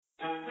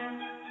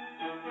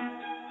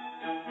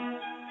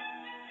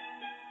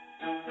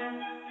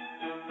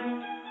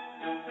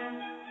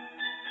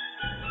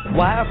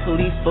Why are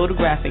police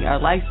photographing our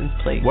license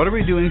plates? What are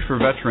we doing for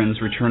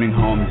veterans returning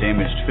home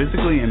damaged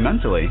physically and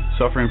mentally,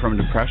 suffering from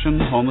depression,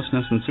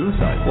 homelessness, and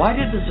suicide? Why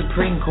did the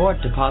Supreme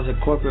Court deposit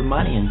corporate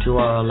money into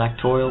our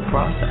electoral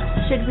process?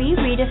 Should we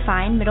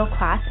redefine middle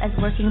class as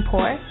working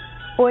poor?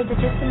 Or is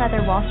it just another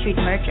Wall Street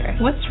merger?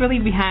 What's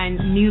really behind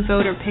new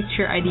voter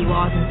picture ID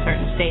laws in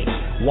certain states?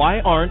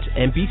 Why aren't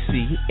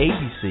NBC,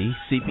 ABC,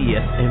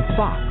 CBS, and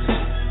Fox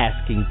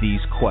asking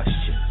these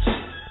questions?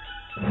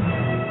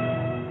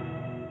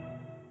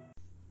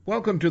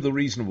 Welcome to the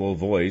Reasonable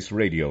Voice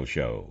radio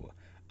show.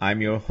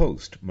 I'm your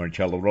host,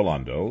 Marcello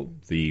Rollando,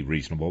 the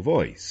Reasonable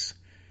Voice.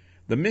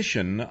 The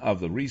mission of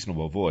the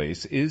Reasonable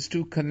Voice is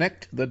to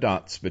connect the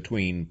dots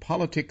between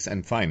politics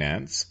and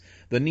finance,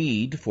 the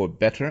need for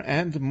better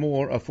and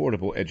more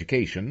affordable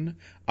education,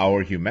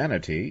 our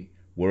humanity,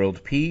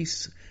 world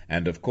peace,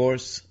 and, of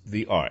course,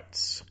 the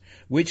arts,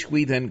 which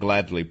we then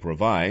gladly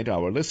provide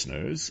our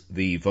listeners,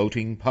 the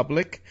voting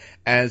public,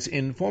 as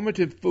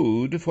informative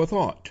food for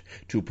thought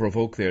to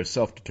provoke their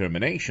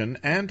self-determination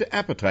and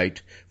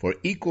appetite for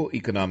equal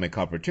economic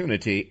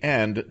opportunity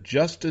and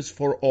justice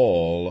for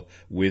all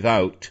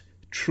without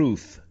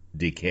truth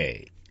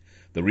decay.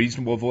 The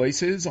Reasonable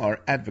Voices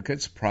are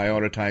advocates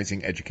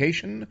prioritizing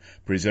education,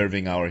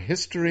 preserving our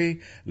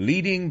history,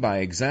 leading by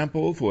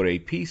example for a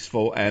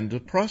peaceful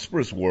and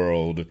prosperous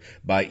world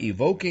by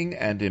evoking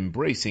and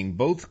embracing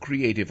both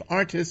creative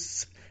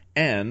artists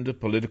and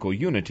political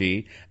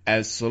unity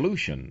as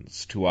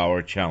solutions to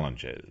our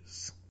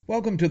challenges.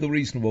 Welcome to the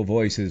Reasonable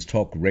Voices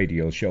Talk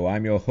Radio Show.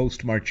 I'm your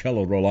host,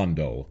 Marcello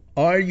Rollando.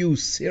 Are you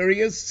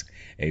serious?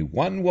 A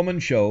one-woman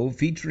show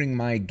featuring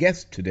my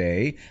guest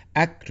today,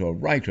 actor,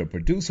 writer,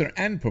 producer,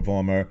 and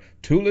performer,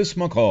 Tulis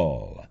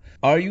McCall.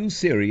 Are You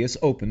Serious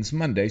opens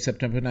Monday,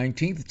 September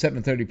 19th at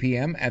 7:30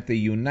 p.m. at the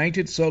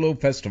United Solo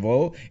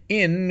Festival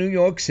in New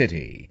York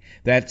City.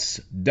 That's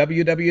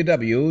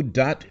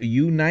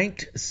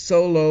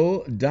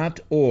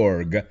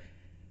www.unitesolo.org.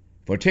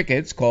 For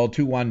tickets, call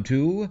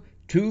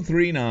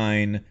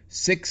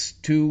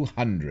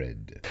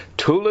 212-239-6200.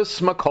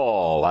 Tulis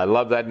McCall. I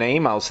love that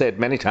name. I'll say it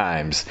many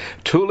times.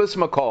 Tulis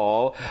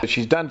McCall.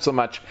 She's done so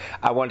much,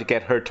 I want to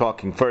get her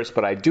talking first,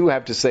 but I do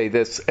have to say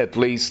this at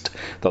least.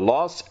 The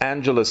Los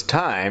Angeles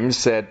Times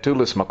said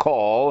Tulis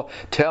McCall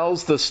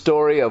tells the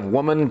story of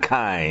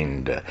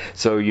womankind.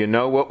 So you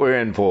know what we're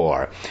in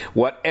for.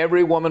 What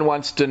every woman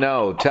wants to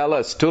know. Tell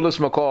us, Tulis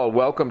McCall,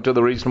 welcome to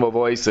the Reasonable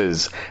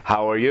Voices.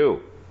 How are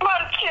you?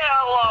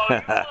 Marcello, you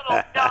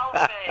little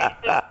dollface.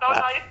 It's so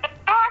nice to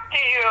talk to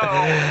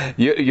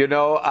you. You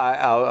know,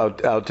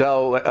 I'll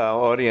tell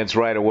our audience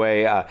right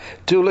away.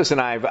 Tulis and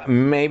I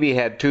maybe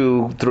had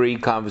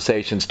 2-3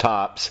 conversations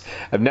tops.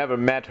 I've never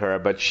met her,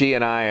 but she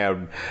and I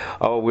are,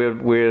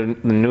 we're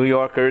New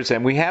Yorkers,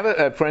 and we have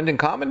a friend in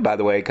common, by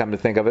the way, come to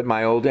think of it,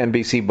 my old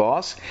NBC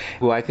boss,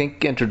 who I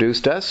think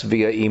introduced us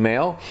via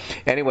email.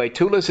 Anyway,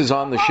 Tulis is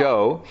on the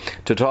show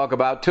to talk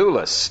about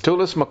Tulis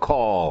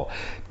McCall.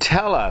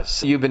 Tell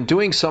us, you've been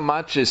doing so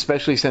much,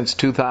 especially since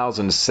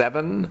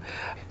 2007.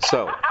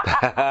 So,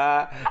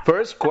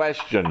 first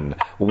question,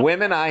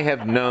 women I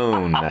have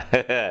known.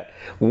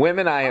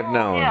 Women I have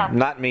known. Yeah.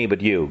 Not me, but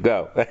you.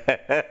 Go.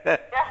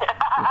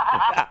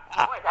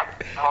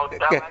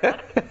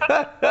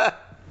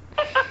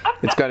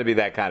 It's going to be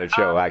that kind of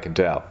show, I can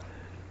tell.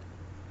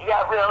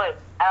 Yeah, really.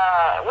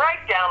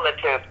 Right down the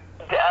tube.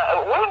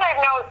 Women I've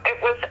known,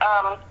 it was...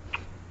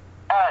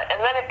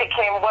 and then it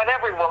became What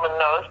Every Woman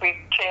Knows. We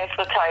changed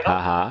the title.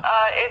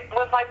 It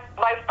was my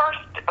first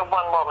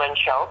one-woman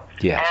show.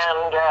 Yes.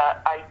 And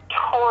I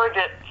toured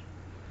it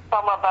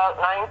from about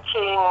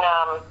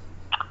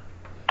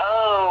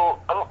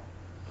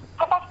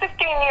about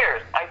 15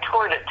 years. I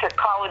toured it to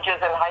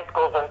colleges and high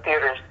schools and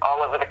theaters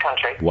all over the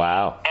country.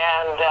 Wow.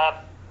 And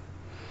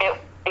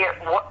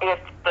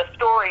it's the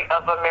story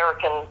of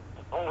American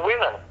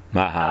women,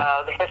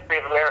 the history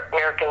of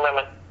American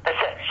women. As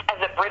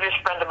a British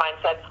friend of mine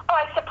said,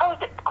 I suppose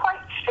it's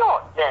quite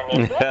short then,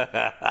 isn't it?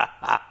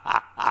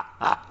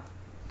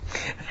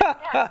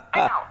 Yeah, I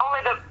know.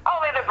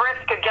 Only the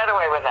Brits could get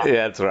away with that.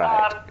 Yeah, that's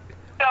right.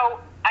 So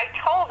I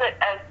told it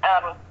as,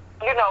 I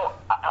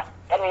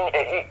mean,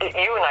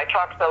 you and I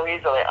talk so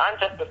easily. I'm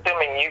just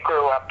assuming you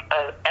grew up,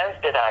 as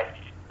did I,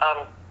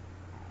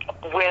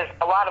 with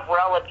a lot of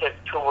relatives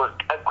who were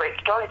great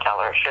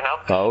storytellers, you know?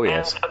 Oh,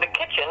 yes. And so the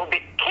kitchen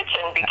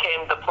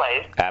became the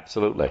place.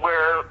 Absolutely.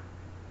 Where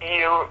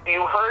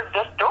you heard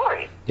the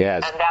story.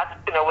 Yes. And that's,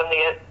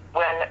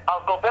 when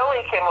Uncle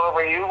Billy came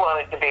over, you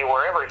wanted to be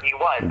wherever he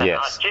was. And yes.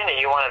 Aunt Ginny,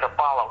 you wanted to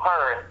follow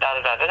her, and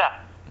da-da-da-da-da.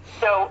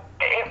 So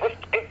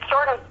it's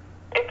sort of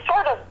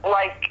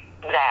like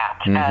that,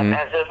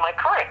 as is my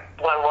current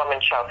one-woman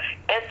show.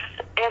 It's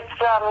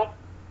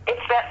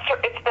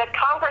that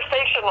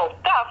conversational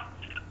stuff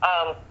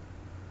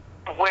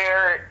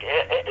where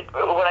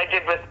what I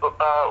did with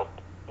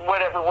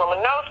What Every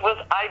Woman Knows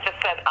was I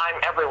just said I'm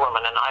every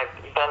woman, and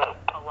I've been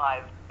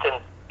alive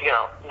since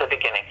the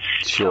beginning.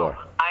 Sure. So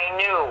I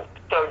knew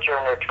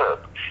Sojourner Truth,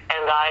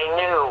 and I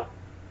knew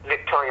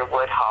Victoria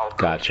Woodhull.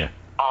 Gotcha.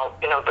 all,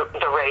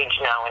 the rage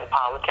now in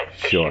politics,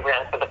 because Sure. she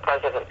ran for the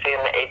presidency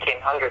in the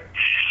 1800s.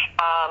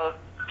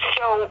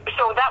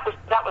 So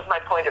that was my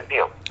point of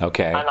view.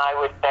 Okay. And I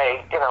would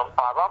say, blah,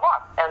 blah,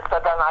 blah. And so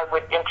then I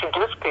would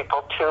introduce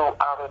people to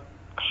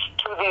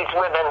these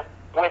women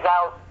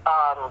without,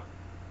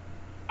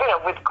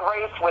 with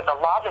grace, with a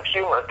lot of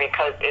humor,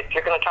 because if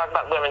you're going to talk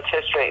about women's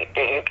history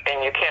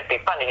and you can't be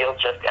funny, you'll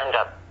just end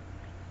up,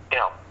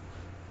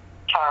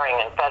 tarring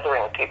and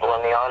feathering people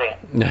in the audience.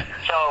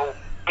 So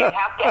you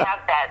have to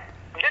have that,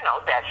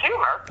 that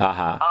humor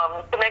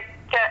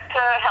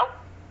to help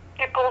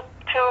people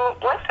to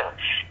listen.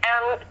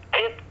 And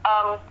it,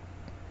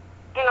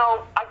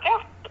 I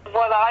guess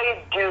what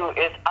I do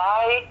is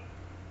I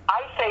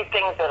say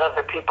things that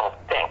other people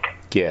think.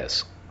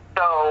 Yes.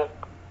 So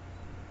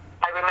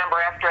I remember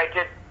after I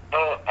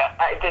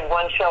did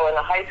one show in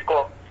the high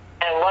school,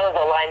 and one of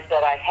the lines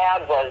that I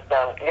had was,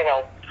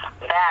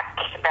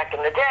 back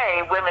in the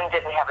day, women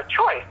didn't have a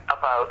choice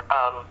about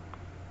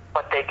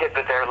what they did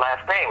with their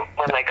last name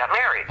when they got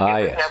married.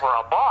 It was never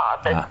a law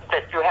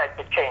that you had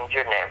to change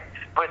your name.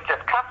 It was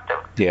just custom.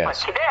 Yes.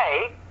 But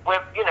today,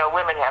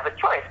 women have a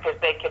choice, because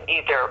they can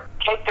either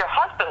take their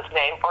husband's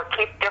name or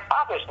keep their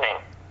father's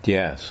name.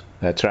 Yes,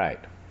 that's right.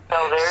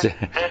 So there's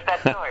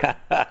that choice.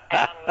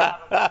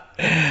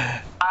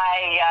 And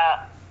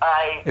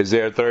I Is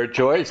there a third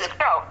choice?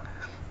 No.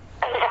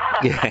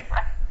 Yeah.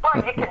 Well,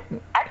 you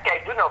can. Actually,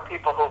 I do know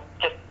people who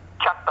just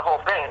chucked the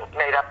whole thing and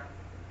made up,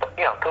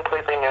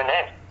 completely new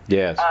names.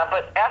 Yes.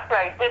 But after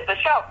I did the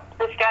show,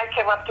 this guy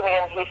came up to me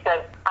and he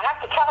said, "I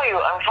have to tell you,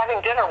 I'm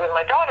having dinner with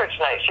my daughter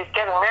tonight. She's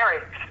getting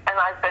married, and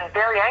I've been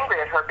very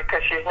angry at her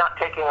because she's not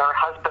taking her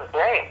husband's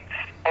name."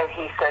 And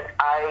he said,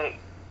 "I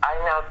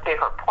now see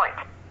her point.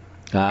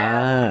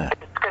 And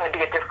it's going to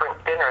be a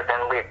different dinner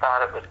than we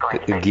thought it was going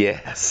to be."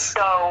 Yes.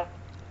 So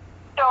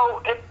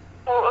it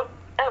was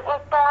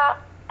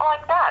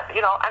like that,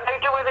 and I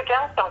do it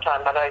again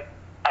sometime, but I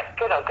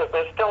because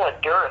there's still a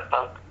dearth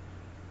of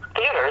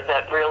theater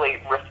that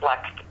really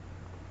reflects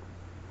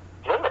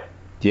women.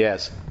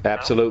 Yes,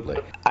 absolutely.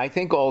 I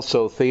think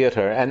also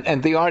theater,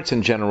 and the arts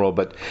in general,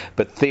 but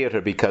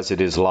theater, because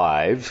it is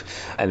live,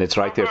 and it's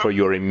right there for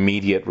your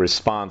immediate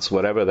response,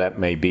 whatever that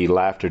may be,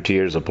 laughter,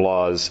 tears,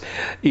 applause,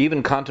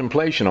 even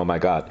contemplation, oh my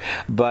God.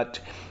 But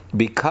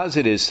because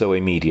it is so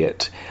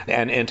immediate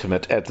and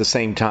intimate at the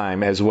same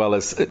time, as well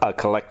as a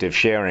collective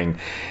sharing,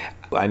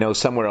 I know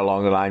somewhere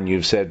along the line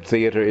you've said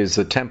theater is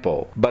the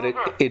temple, but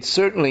it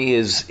certainly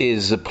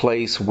is a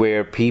place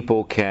where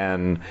people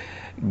can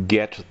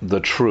get the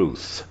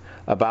truth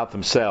about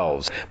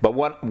themselves. But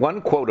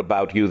one quote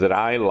about you that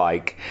I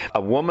like: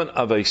 "A woman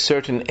of a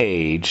certain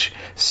age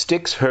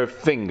sticks her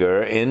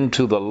finger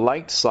into the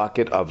light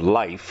socket of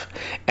life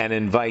and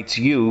invites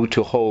you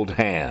to hold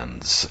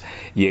hands."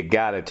 You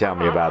got to tell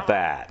me about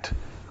that.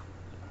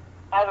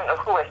 I don't know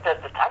who I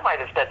said this. I might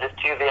have said this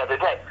to you the other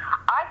day.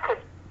 I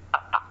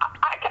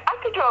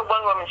could do a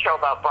one-woman show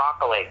about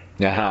broccoli.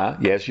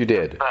 Yes, you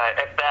did.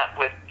 If that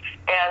was,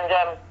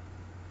 and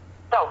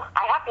so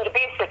I happen to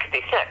be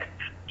 66.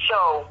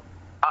 So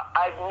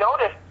I've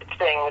noticed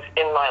things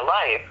in my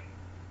life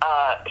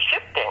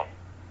shifting,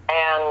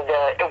 and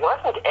it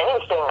wasn't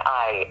anything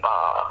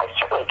I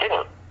certainly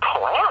didn't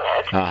plan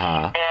it.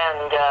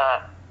 And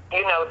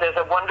there's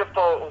a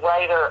wonderful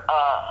writer,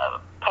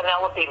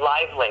 Penelope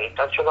Lively.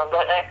 Don't you love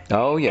that name?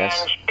 Oh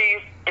yes.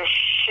 And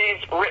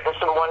she's written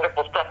some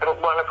wonderful stuff, and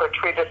one of her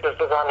treatises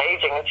is on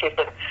aging, and she's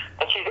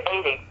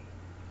 80.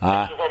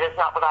 And she said, "It's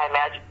not what I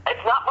imagined.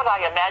 It's not what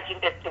I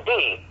imagined it to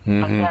be."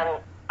 But then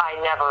I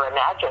never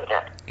imagined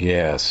it.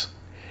 Yes.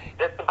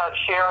 It's about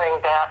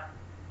sharing that,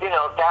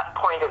 that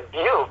point of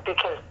view,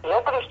 because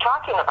nobody's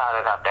talking about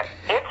it out there.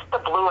 It's the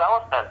blue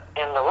elephant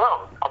in the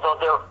room. Although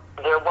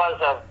there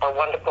was a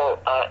wonderful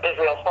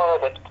Israel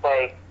Horowitz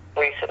play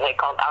recently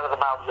called Out of the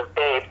Mouths of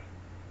Babes,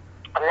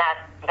 and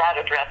that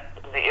addressed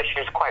the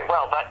issues quite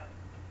well. But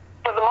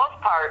for the most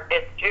part,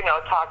 it's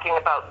talking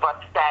about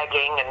what's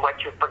sagging and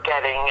what you're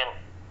forgetting,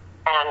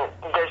 and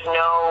there's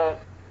no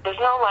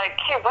like,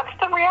 hey, what's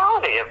the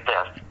reality of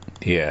this?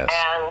 Yes.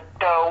 And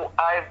so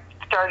I've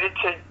started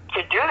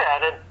to do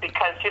that, and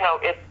because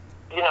it's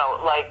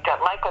like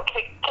Michael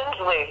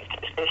Kinsley,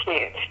 he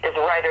is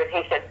a writer, and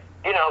he said,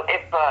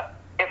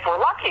 if we're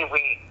lucky,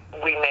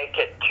 we make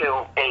it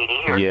to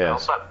 80 or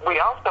so, but we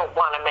also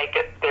want to make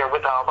it there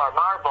with all of our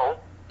marbles.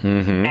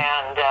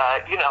 And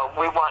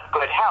we want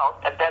good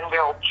health, and then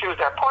we'll choose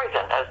our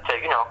poison as to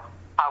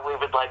how we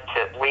would like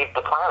to leave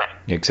the planet.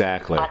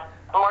 Exactly. But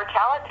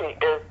mortality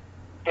is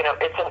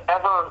it's an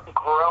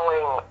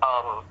ever-growing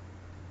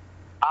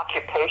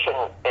occupation.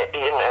 It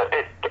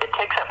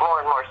takes up more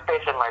and more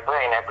space in my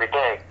brain every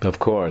day. Of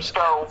course.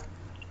 So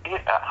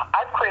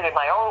I've created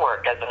my own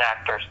work as an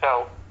actor.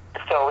 So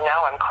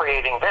now I'm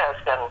creating this,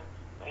 and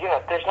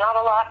there's not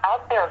a lot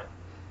out there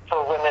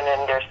for women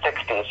in their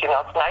 60s.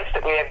 It's nice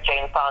that we have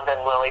Jane Fonda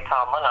and Lily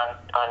Tomlin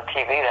on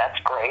TV. That's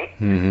great.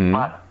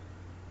 But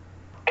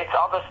it's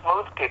all the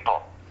smooth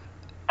people.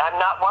 I'm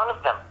not one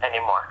of them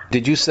anymore.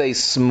 Did you say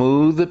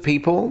smooth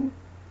people?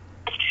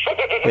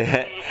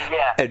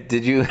 Yeah.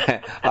 Did you?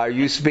 Are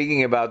you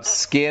speaking about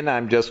skin?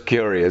 I'm just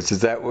curious.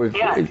 Is that what?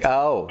 Yeah.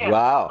 Oh, Yeah.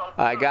 wow!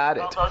 I got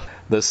it.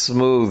 The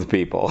smooth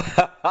people.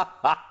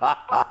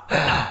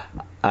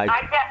 I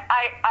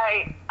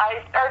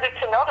started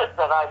to notice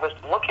that I was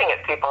looking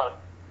at people,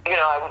 and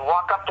I would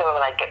walk up to them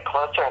and I'd get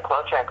closer and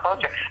closer and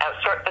closer. And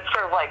it's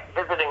sort of like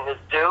visiting the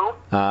zoo.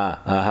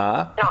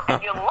 And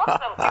you look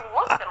them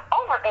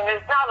over, and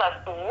there's not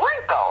a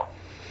wrinkle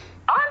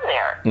on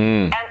there,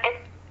 and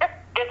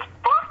it's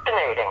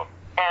fascinating.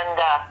 And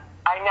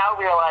I now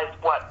realize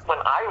when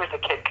I was a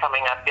kid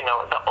coming up,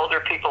 the older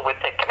people would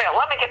say, "Come here,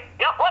 let me get a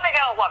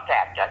look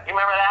at you." You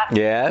remember that?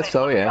 Yes,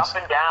 yes. Up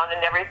and down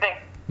and everything.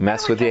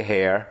 Mess with your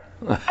hair.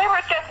 They were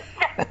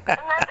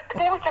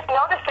just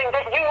noticing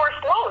that you were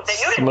smooth, that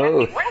you didn't have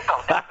any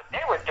wrinkles. That's what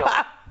they were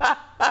doing.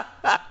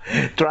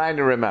 Trying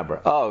to remember.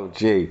 Oh,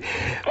 gee.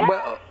 Yes,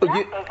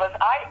 was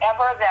I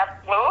ever that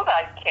smooth?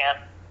 I can't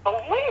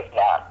believe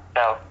that.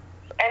 So,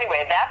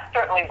 anyway, that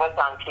certainly was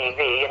on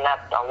TV, and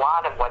that's a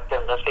lot of what's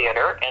in the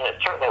theater, and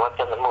it's certainly what's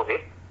in the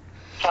movies.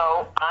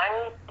 So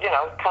I'm,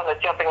 kind of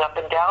jumping up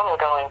and down and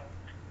going,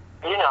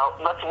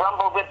 let's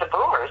rumble with the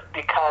boomers,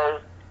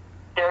 because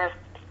there's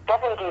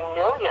 70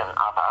 million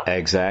of us.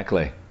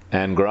 Exactly.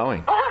 And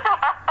growing.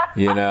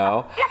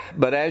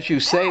 But as you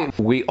say,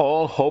 we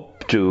all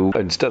hope to,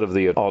 instead of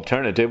the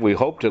alternative, we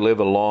hope to live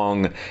a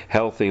long,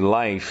 healthy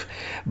life.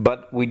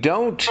 But we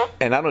don't,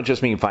 and I don't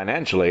just mean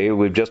financially,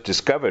 we've just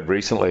discovered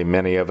recently,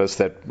 many of us,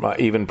 that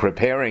even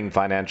preparing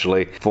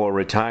financially for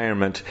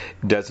retirement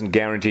doesn't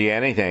guarantee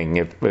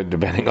anything,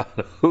 depending on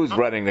who's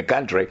running the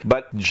country.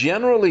 But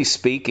generally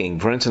speaking,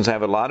 for instance, I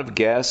have a lot of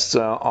guests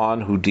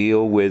on who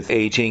deal with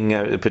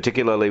aging,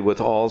 particularly with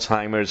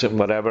Alzheimer's and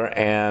whatever,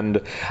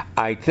 and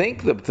I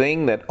think the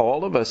thing that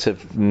all of us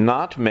have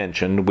not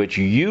mentioned, which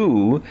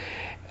you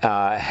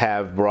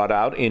have brought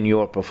out in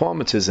your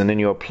performances and in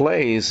your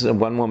plays,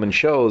 one-woman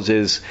shows,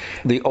 is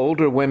the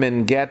older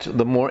women get,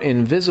 the more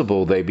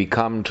invisible they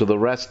become to the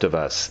rest of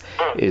us.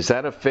 Is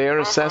that a fair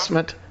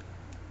assessment?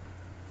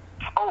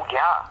 Oh,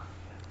 yeah.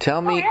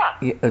 Tell me. Oh,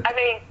 yeah. I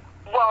mean,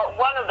 well,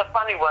 one of the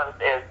funny ones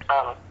is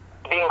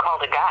being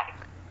called a guy,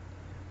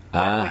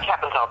 which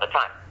happens all the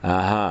time. So,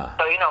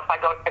 if I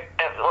go,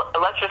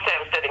 let's just say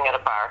I'm sitting at a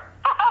bar.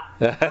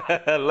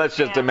 Let's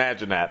just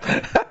imagine that.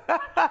 Let's just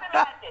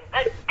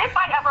imagine. If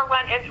I ever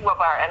went into a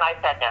bar and I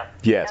sat down,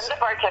 yes, and the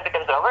bartender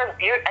comes over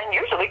and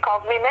usually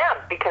calls me ma'am,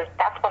 because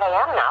that's what I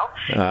am now.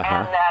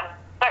 And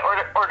I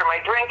order my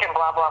drink and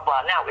blah, blah,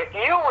 blah. Now, if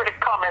you were to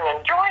come in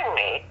and join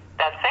me,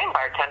 that same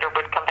bartender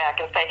would come back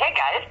and say, "Hey,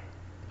 guys."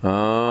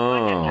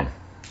 Oh.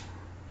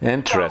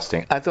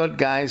 Interesting. I thought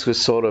guys was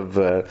sort of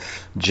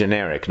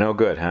generic. No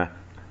good, huh?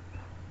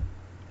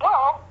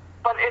 Well,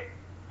 but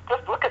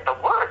just look at the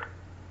word.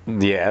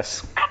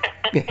 Yes.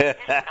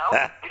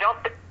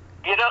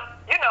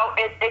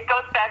 It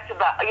goes back to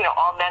the,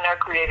 all men are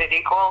created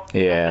equal.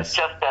 Yes. It's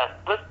just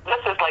this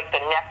is like the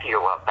nephew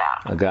of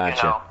that. I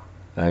gotcha.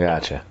 I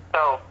gotcha.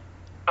 So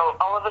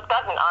all of a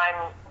sudden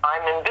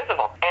I'm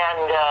invisible,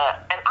 and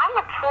I'm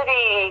a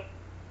pretty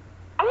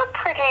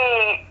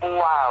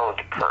loud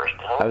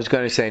person. I was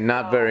going to say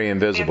not very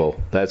invisible.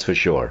 That's for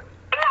sure.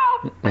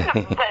 No,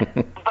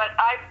 but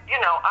I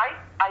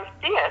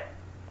see it.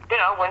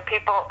 When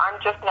people, I'm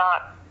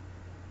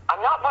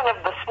not one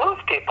of the smooth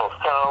people,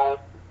 so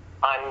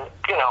I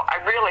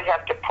really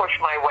have to push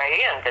my way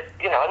in.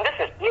 And this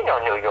is,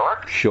 New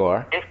York.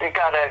 Sure. If you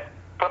gotta,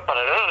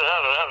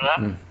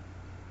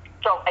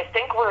 So I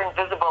think we're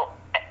invisible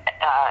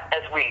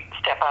as we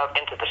step out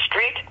into the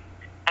street,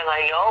 and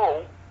I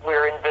know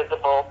we're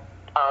invisible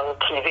on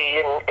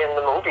TV and in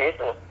the movies,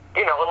 and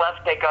unless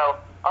they go,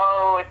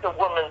 "Oh, it's a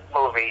woman's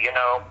movie,"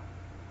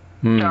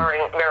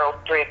 starring Meryl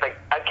Streep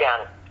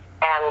again,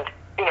 and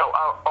we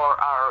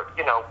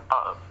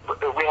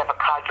have a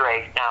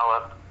cadre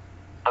now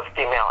of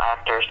female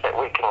actors that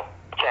we can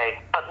say,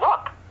 "But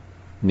look,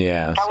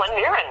 yes, Helen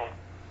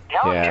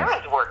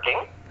Mirren's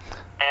working."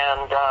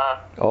 And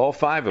all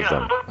five of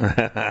them.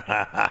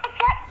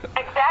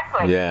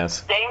 Exactly.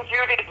 Yes. Dame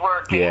Judy's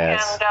working.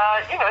 Yes.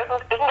 And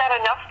isn't that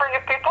enough for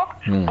you people?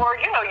 Or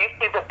you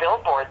see the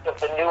billboards of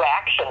the new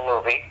action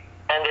movie,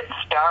 and it's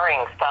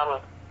starring some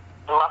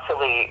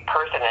muscly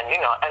person, and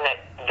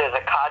there's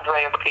a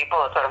cadre of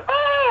people, and sort of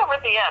over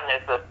the end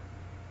there's this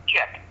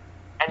chick,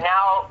 and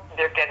now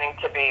they're getting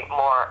to be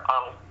more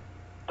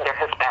they're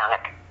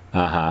Hispanic.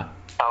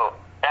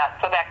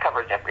 So that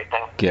covers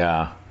everything.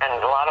 Yeah.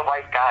 And a lot of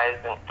white guys,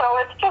 and so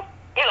it's just,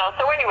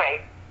 so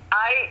anyway,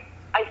 I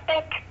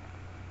think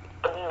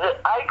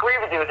I agree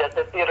with you that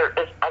the theater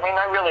is, I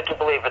really do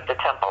believe it's a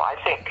temple. I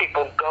think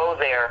people go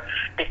there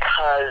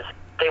because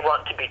they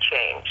want to be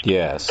changed.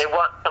 Yes. They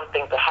want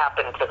something to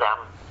happen to them,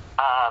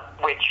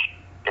 which,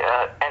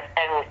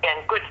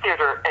 and good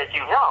theater, as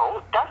you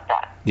know, does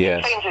that.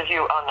 Yes. It changes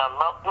you on a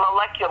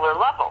molecular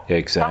level.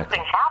 Exactly.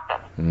 Something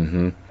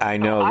happens. I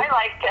know. So I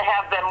like to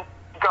have them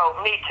go,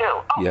 "Me too."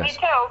 "Oh, yes. Me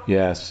too."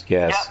 Yes.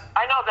 Yep,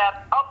 I know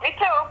that. "Oh, me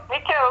too.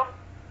 Me too."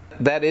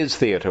 that is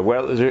theater.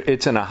 Well,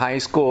 it's in a high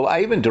school.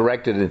 I even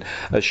directed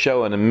a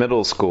show in a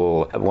middle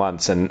school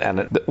once,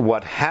 and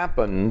what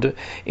happened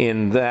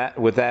in that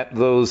with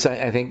those,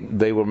 I think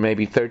they were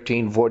maybe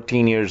 13,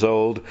 14 years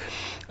old.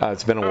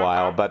 It's been a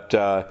while, but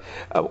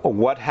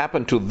what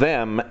happened to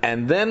them,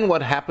 and then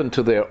what happened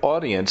to their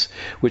audience,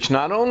 which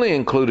not only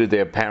included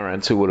their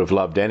parents, who would have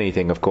loved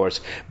anything, of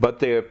course, but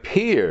their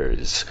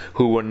peers,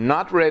 who were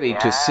not ready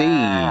to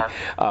see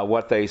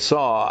what they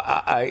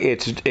saw.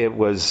 It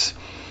was...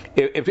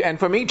 and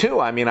for me, too.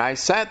 I mean, I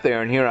sat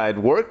there, and here I'd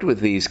worked with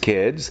these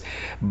kids,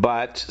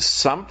 but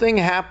something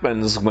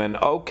happens when,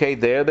 okay,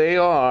 there they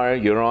are,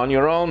 you're on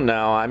your own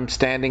now, I'm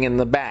standing in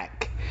the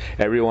back.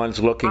 Everyone's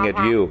looking at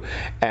you.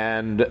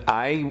 And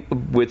I,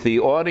 with the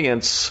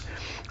audience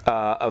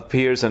of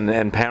peers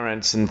and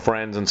parents and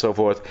friends and so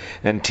forth,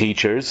 and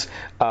teachers,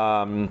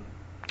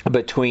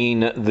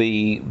 between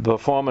the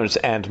performers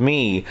and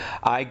me,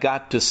 I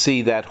got to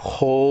see that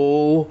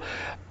whole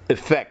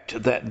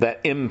effect, that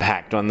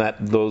impact on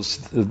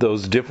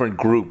those different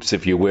groups,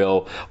 if you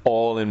will,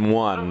 all in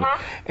one.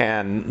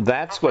 And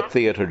that's what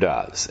theater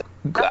does.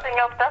 Nothing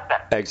else does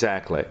that.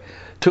 Exactly.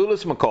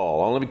 Tulis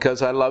McCall, only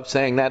because I love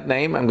saying that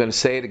name. I'm going to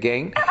say it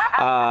again,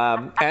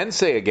 and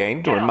say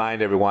again to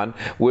remind everyone.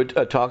 We're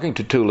talking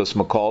to Tulis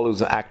McCall,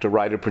 who's an actor,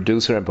 writer,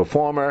 producer, and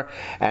performer,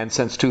 and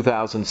since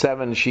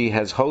 2007 she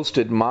has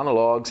hosted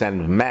Monologues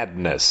and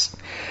Madness.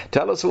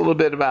 Tell us a little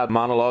bit about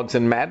Monologues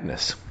and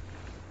Madness.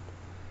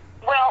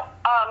 Well,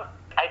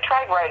 I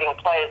tried writing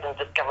plays and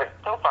discovered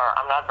so far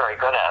I'm not very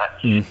good at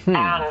it. Mm-hmm.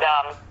 And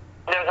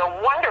there's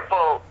a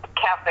wonderful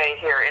cafe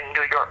here in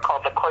New York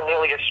called the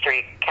Cornelia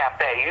Street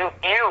Café. You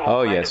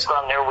might have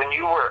gone there when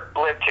you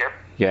lived here.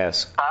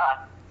 Yes.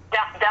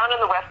 Down in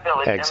the West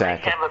Village.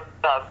 Exactly. And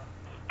they have a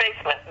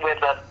basement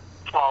with a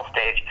small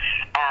stage.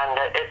 And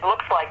it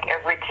looks like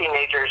every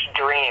teenager's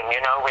dream,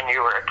 you know, when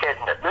you were a kid.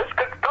 And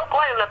go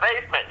play in the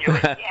basement. You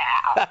went,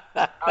 yeah.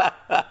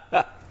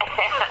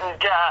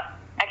 And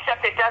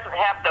except it doesn't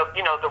have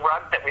the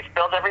rug that we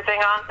spilled everything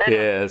on. They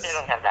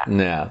don't have that.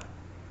 No.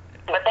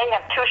 But they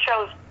have 2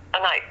 shows a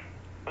night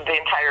the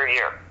entire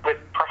year, with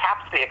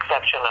perhaps the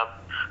exception of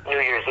New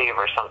Year's Eve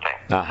or something.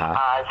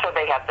 So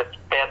they have the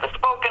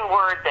spoken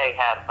word, they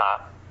have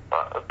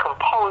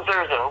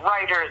composers and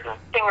writers and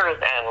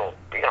singers and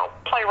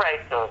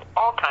playwrights and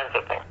all kinds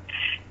of things.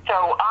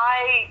 So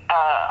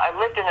I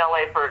lived in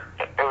LA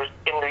I was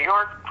in New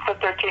York for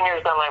 13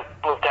 years, then I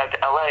moved out to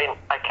LA, and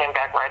I came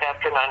back right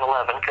after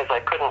 9/11 because I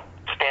couldn't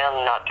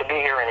stand not to be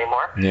here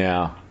anymore.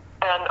 Yeah.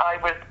 And I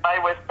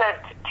was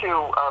sent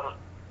to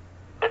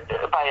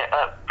by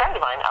a friend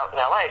of mine out in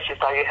LA. She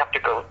said, you have to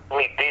go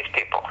meet these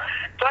people.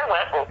 So I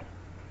went and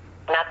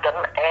met them,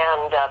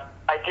 and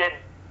I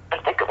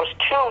think it was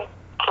 2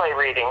 play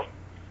readings,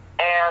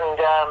 and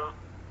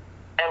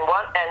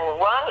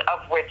one of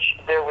which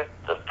there was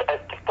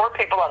 4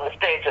 people on the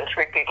stage and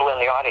 3 people in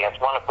the audience,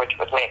 one of which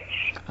was me.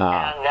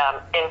 And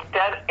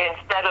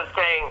instead of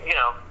saying,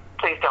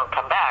 please don't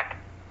come back,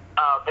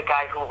 the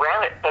guy who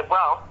ran it said,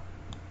 well,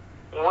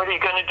 what are you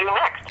going to do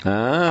next?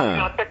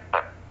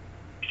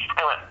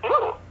 I went,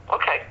 ooh,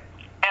 okay.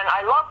 And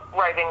I love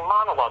writing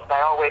monologues.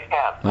 I always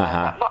have.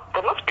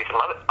 There must be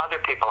some other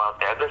people out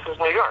there. This is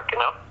New York,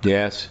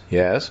 Yes,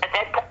 yes. And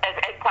Ed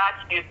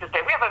Koch used to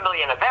say, we have a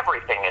million of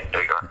everything in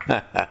New York.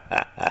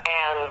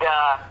 And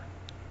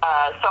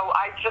so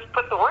I just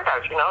put the word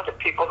out, to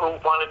people who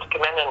wanted to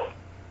come in and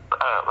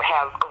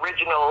have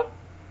original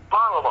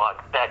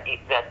monologues that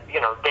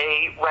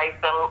they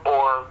write them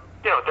or,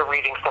 they're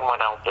reading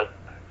someone else's.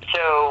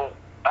 So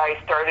I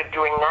started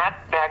doing that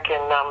back in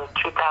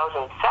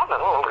 2007,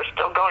 and we're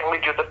still going. We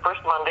do the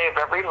first Monday of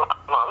every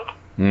month,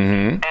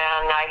 and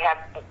I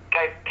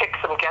pick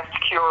some guest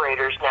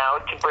curators now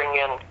to bring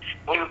in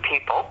new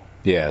people.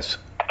 Yes.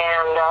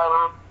 And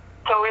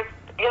so it's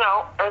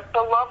it's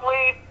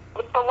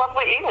a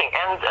lovely evening,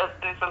 and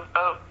there's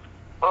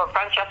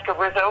Francesca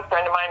Rizzo, a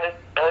friend of mine,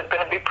 is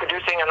going to be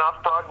producing an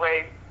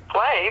off-Broadway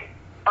play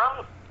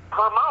from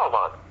her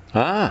monologue.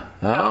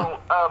 So,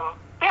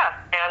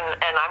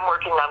 and I'm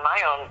working on my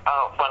own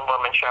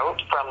one-woman show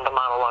from the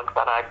monologues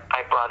that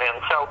I brought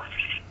in. So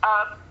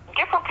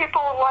different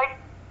people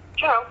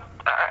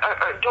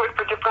do it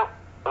for different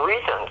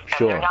reasons.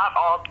 Sure. And they're not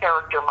all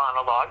character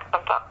monologues.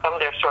 Some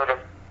they're sort of,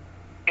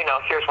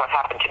 here's what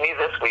happened to me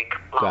this week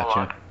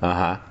monologue.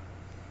 Gotcha.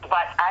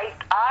 But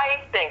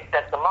I think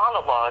that the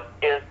monologue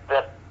is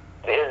the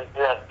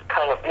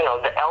kind of,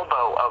 the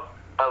elbow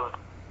of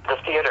the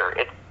theater.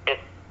 It's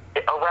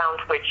around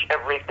which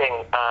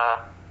everything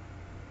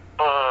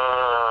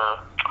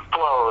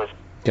flows.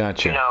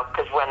 Gotcha.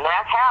 Because when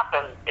that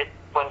happens, it's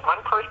when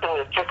one person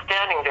is just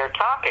standing there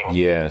talking.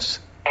 Yes.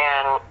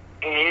 And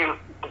the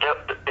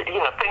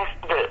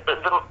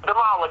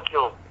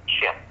molecule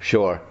shift.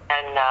 Sure.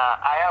 And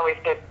I always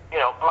say,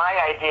 my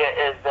idea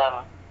is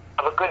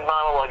of a good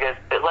monologue is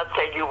that, let's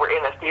say you were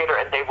in a theater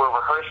and they were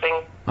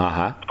rehearsing.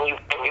 And you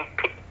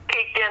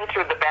peeked in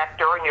through the back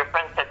door, and your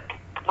friend said,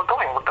 we're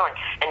going,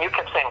 and you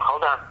kept saying,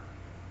 hold on.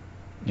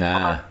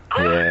 Yes.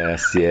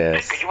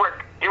 Because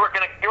you You were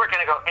gonna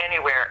go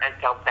anywhere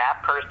until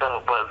that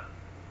person was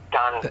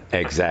done.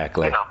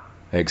 Exactly. You know,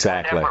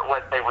 exactly. whatever it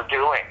was they were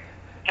doing.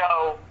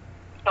 So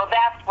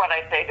that's what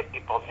I say to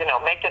people. You know,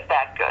 make it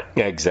that good.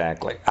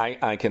 Exactly.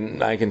 I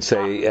can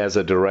say as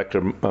a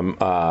director,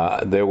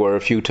 there were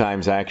a few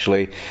times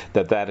actually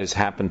that has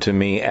happened to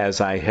me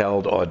as I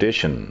held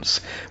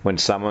auditions. When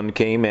someone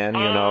came in, you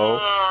know,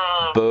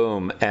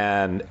 boom,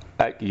 and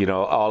you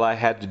know, all I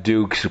had to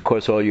do, because of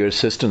course all your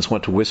assistants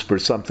want to whisper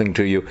something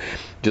to you,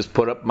 just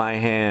put up my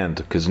hand,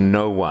 because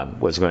no one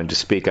was going to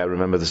speak. I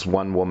remember this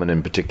one woman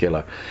in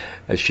particular.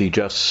 She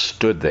just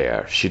stood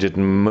there. She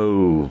didn't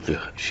move.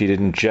 She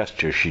didn't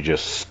gesture. She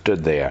just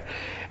stood there.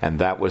 And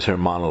that was her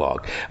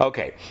monologue.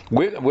 Okay,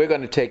 we're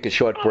going to take a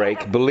short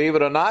break. Believe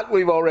it or not,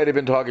 we've already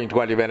been talking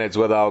 20 minutes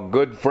with our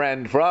good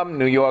friend from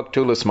New York,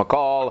 Tulis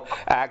McCall,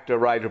 actor,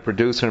 writer,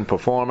 producer, and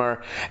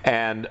performer,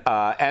 and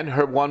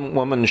her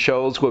one-woman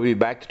shows. We'll be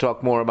back to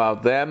talk more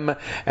about them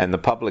and the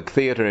Public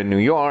Theater in New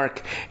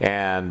York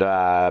and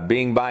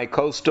being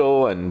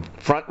bi-coastal and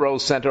front row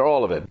center,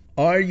 all of it.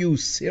 Are You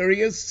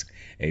Serious?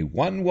 A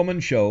one-woman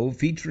show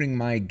featuring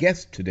my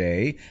guest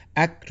today,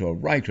 actor,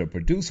 writer,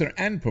 producer,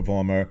 and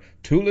performer,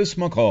 Tulis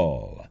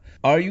McCall.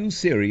 Are You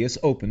Serious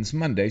opens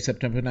Monday,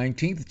 September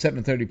 19th at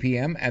 7:30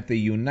 p.m. at the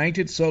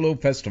United Solo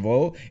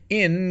Festival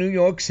in New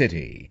York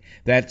City.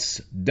 That's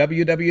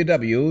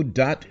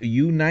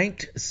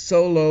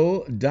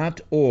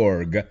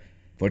www.unitesolo.org.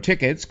 For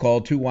tickets,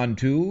 call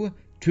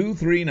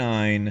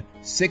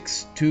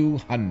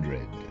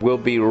 212-239-6200. We'll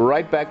be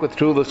right back with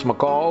Tulis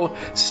McCall.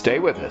 Stay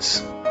with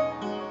us.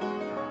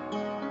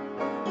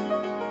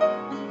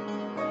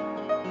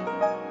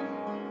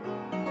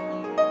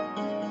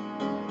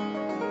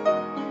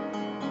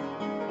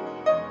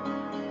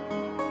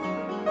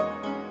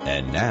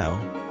 And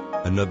now,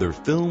 another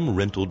film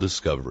rental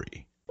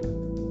discovery.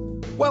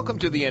 Welcome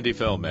to the Indie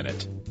Film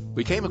Minute.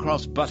 We came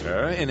across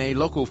Butter in a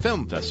local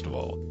film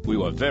festival. We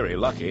were very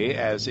lucky,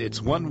 as its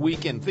 1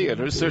 week in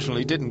theaters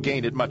certainly didn't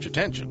gain it much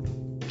attention.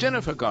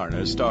 Jennifer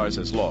Garner stars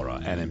as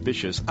Laura, an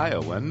ambitious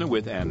Iowan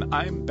with an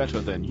I'm better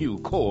than you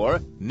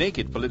core,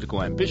 naked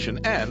political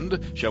ambition,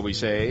 and, shall we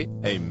say,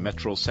 a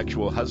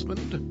metrosexual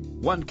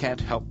husband. One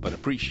can't help but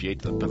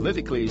appreciate the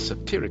politically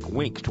satiric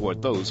wink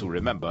toward those who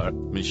remember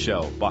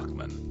Michelle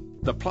Bachmann.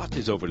 The plot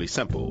is overly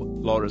simple.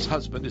 Laura's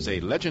husband is a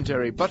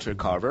legendary butter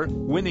carver,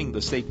 winning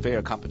the state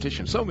fair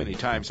competition so many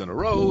times in a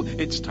row,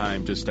 it's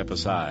time to step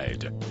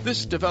aside.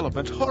 This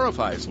development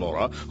horrifies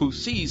Laura, who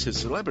sees his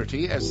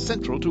celebrity as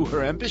central to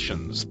her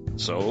ambitions.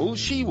 So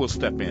she will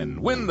step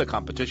in, win the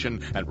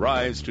competition, and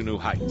rise to new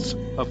heights.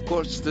 Of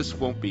course, this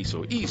won't be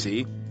so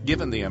easy,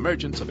 given the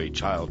emergence of a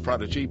child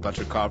prodigy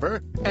butter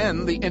carver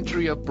and the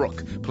entry of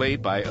Brooke,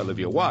 played by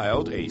Olivia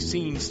Wilde, a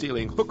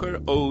scene-stealing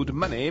hooker owed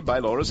money by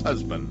Laura's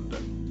husband.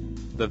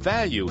 The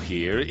value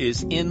here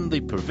is in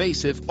the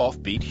pervasive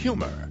offbeat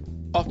humor.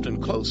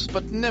 Often close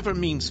but never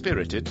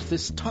mean-spirited,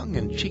 this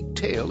tongue-in-cheek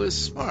tale is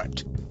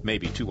smart.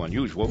 Maybe too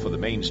unusual for the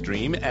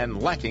mainstream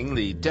and lacking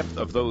the depth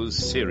of those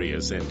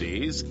serious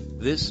indies.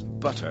 This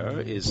butter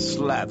is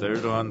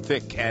slathered on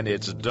thick and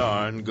it's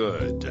darn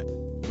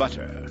good.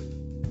 Butter.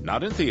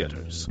 Not in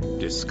theaters.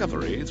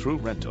 Discovery through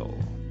rental.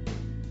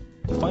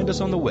 Find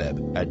us on the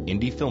web at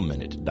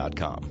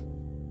indiefilmminute.com.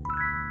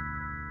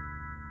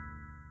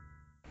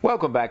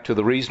 Welcome back to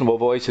the Reasonable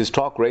Voices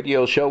Talk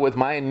Radio Show with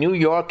my New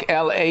York,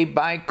 L.A.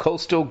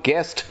 bi-coastal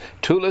guest,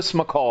 Tulis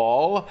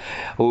McCall,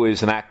 who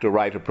is an actor,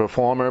 writer,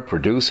 performer,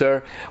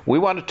 producer. We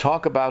want to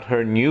talk about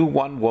her new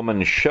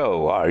one-woman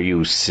show, Are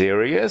You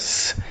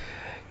Serious?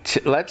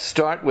 Let's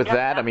start with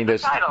that. I mean,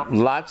 there's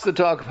lots to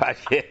talk about.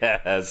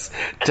 Yes.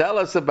 Tell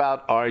us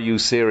about Are You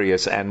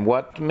Serious and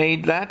what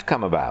made that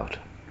come about?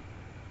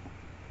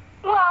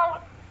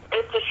 Well,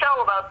 it's a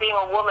show about being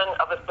a woman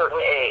of a certain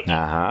age.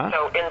 Uh-huh.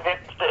 So in this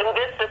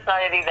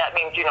society, that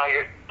means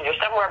you're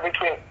somewhere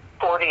between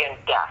 40 and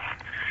death,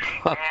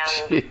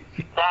 and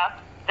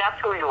that's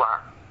who you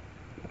are.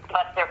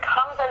 But there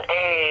comes an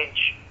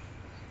age,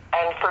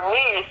 and for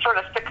me, sort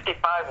of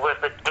 65 was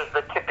the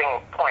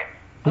tipping point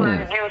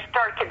where you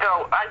start to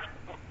go, "Are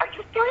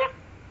you serious?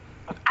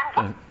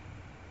 What?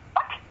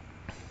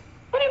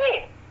 What do you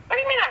mean? What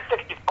do you mean I'm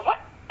 65? What?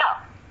 No,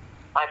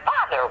 my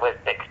father was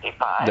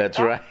 65. That's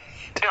right."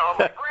 You know,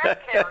 my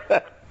grandparents,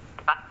 but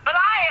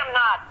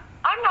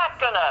I'm not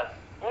gonna,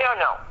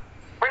 no,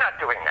 we're not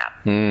doing that.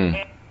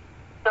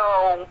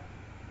 So,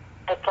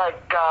 it's like,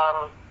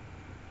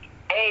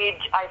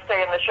 age, I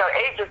say in the show,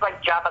 age is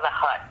like Jabba the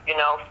Hutt,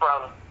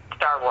 from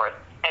Star Wars.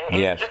 And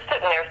he's just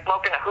sitting there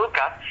smoking a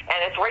hookah,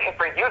 and it's waiting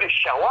for you to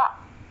show up.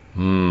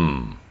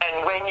 And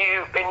when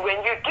you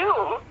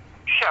do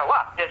show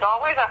up, there's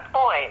always a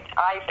point,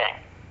 I think,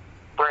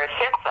 where it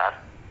hits us,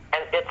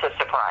 and it's a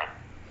surprise.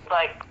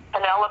 Like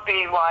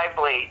Penelope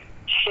Lively,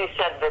 she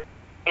said that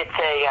it's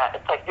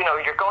like,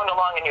 you're going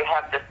along and you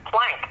have this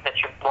plank that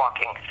you're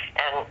walking,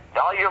 and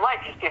all your life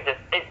you see this,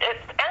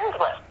 it's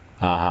endless.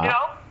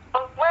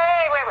 But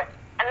wait.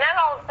 And then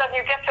all of a sudden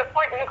you get to a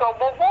point and you go,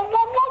 whoa,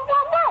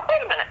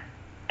 wait a minute.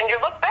 And you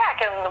look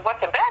back, and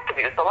what's in back of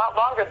you is a lot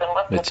longer than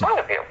what's in front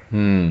of you.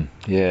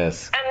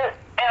 Yes. And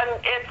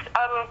it's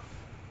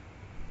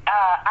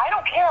I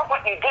don't care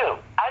what you do.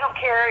 I don't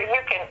care.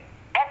 You can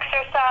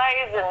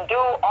exercise and do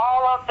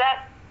all of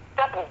that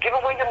stuff and give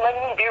away your money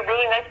and be a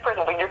really nice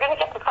person, but you're going to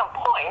get to some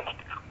point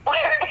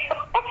where you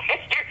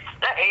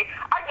say,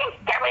 "Are you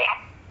serious?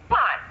 Come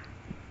on,"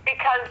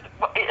 because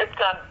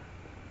it's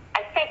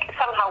I think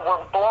somehow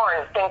we're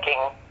born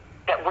thinking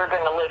that we're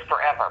going to live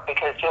forever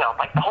because,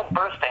 like the whole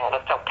birth thing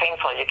was so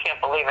painful, you can't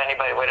believe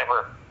anybody would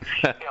ever,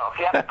 if you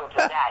have to go to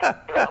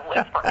that, you're going to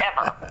live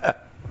forever.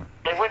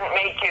 They wouldn't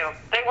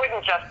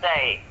just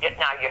say,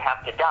 now you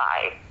have to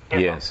die.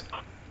 Yes.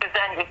 But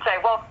then you'd say,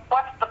 well,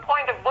 what's the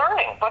point of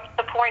learning? What's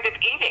the point of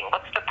eating?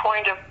 What's the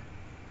point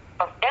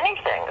of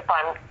anything if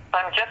I'm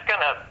just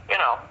going to,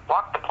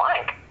 walk the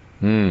plank?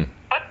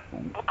 But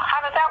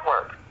how does that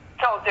work?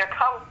 So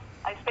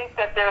I think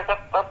that there's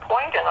a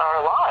point in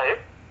our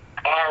lives,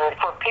 and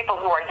for people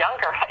who are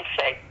younger, I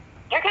say,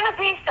 you're going to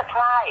be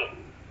surprised.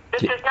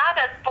 This is not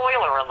a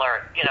spoiler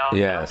alert,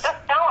 Yes. I'm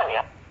just telling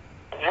you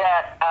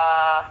that,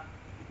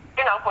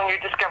 when you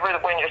discover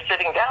that when you're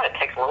sitting down, it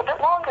takes a little bit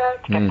longer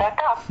to get back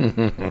up.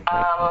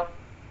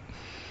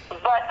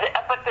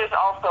 But there's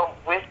also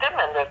wisdom,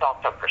 and there's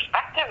also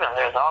perspective, and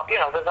there's all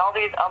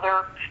these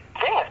other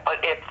things. But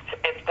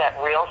it's that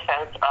real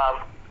sense of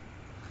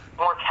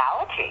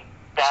mortality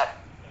that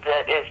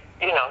is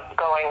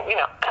going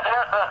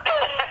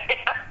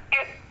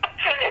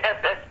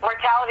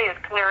mortality is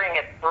clearing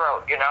its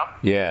throat.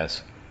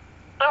 Yes.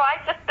 So I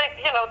just think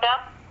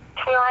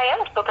that's where I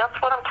am. So that's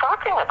what I'm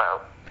talking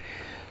about.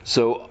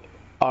 So,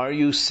 are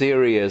you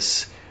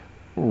serious?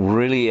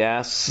 Really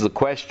asks the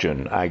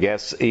question, I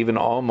guess, even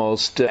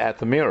almost at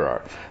the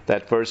mirror.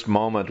 That first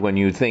moment when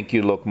you think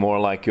you look more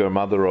like your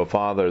mother or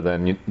father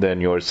than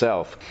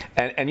yourself.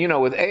 And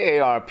with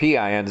AARP,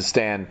 I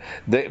understand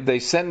they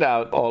send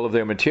out all of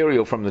their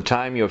material from the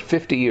time you're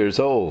 50 years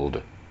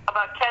old.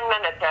 About 10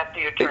 minutes after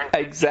you turn 50.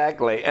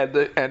 Exactly,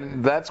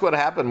 and that's what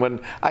happened when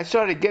I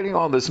started getting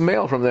all this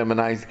mail from them, and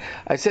I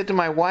said to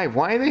my wife,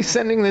 why are they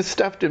sending this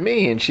stuff to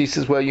me? And she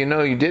says, well,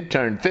 you did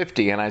turn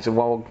 50. And I said,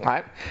 well,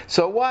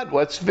 so what?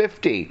 What's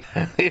 50?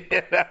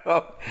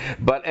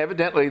 But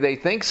evidently they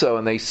think so,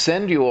 and they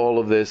send you all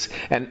of this.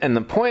 And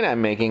the point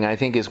I'm making, I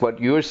think, is what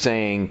you're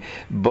saying,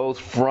 both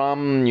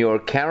from your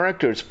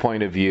character's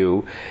point of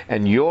view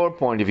and your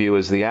point of view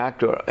as the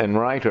actor and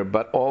writer,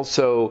 but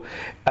also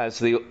as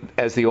the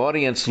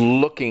audience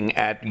looking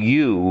at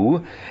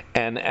you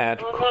and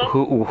at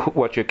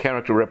what your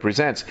character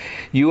represents.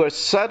 You are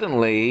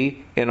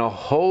suddenly in a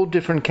whole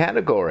different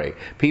category.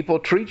 People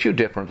treat you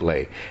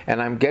differently.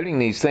 And I'm getting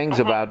these things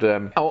about,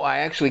 I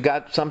actually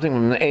got something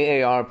from the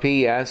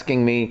AARP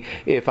asking me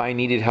if I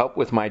needed help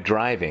with my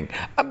driving.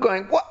 I'm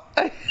going, what?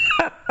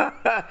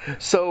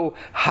 So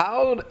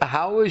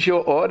how is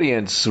your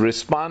audience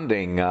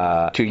responding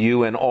to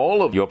you and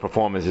all of your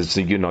performances?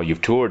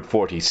 You've toured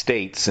 40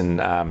 states,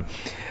 and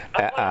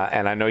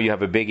I know you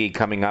have a biggie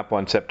coming up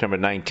on September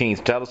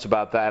 19th. Tell us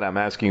about that. I'm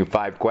asking you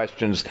 5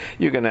 questions.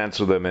 You can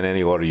answer them in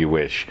any order you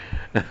wish.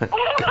 Well,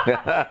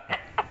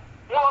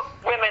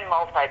 women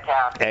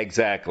multitask.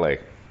 Exactly.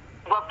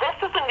 Well, this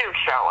is a new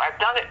show. I've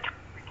done it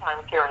 3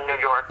 times here in New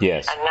York.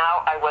 Yes. And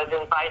now I was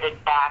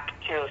invited back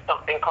to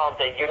something called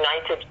the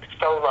United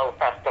Solo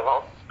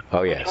Festival.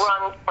 Oh, yes. Which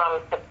runs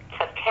from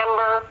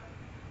September,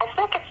 I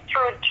think it's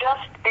through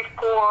just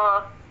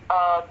before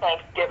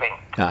Thanksgiving.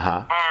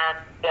 And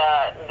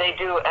they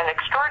do an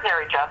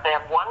extraordinary job. They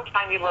have one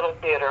tiny little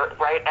theater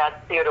right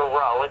at Theater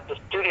Row. It's a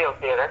studio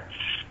theater.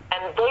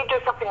 And they do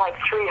something like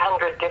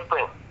 300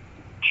 different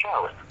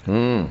shows.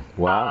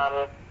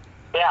 Wow.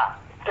 Yeah.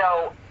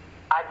 So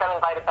I've been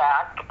invited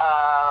back.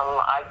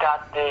 I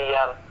got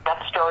the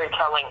Best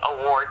Storytelling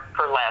Award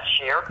for last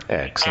year.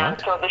 Excellent.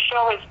 And so the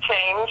show has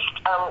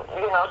changed,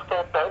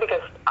 since then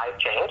because I've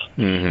changed.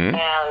 Mm-hmm.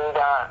 And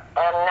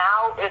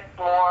now it's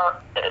more,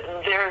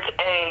 there's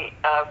a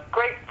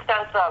great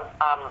sense of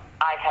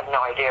I have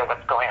no idea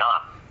what's going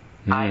on.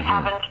 Mm-hmm. I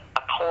haven't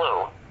a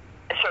clue.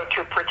 So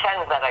to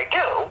pretend that I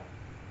do,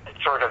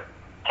 it's sort of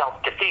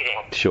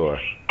self-defeating. Sure.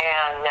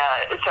 And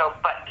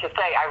but to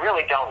say I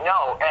really don't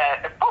know,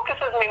 it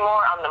focuses me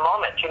more on the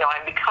moment.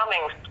 I'm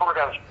becoming sort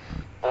of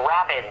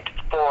rabid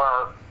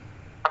for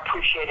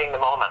appreciating the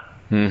moment.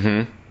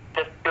 Mm-hmm.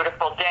 This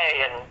beautiful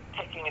day and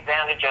taking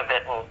advantage of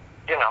it, and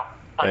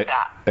like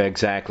that.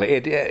 Exactly.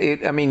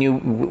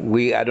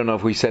 I don't know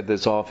if we said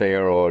this off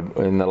air or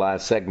in the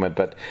last segment,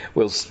 but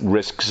we'll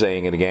risk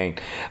saying it again.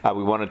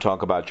 We want to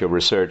talk about your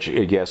research,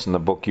 yes, in the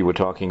book you were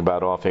talking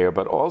about off air,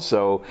 but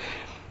also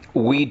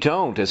we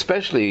don't,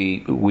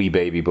 especially we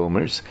baby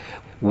boomers,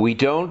 we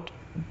don't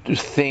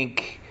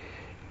think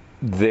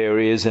there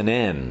is an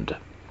end.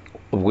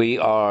 We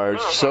are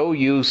so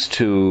used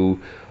to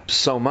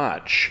so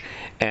much,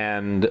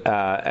 and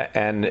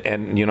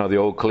the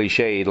old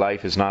cliche,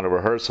 life is not a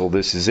rehearsal,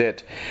 this is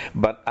it.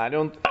 But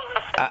one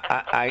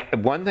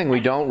thing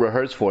we don't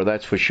rehearse for,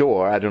 that's for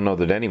sure, I don't know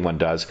that anyone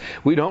does,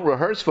 we don't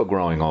rehearse for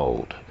growing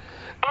old.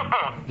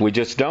 We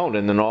just don't,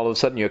 and then all of a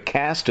sudden you're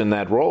cast in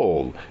that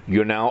role.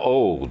 You're now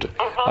old.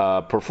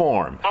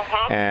 Perform,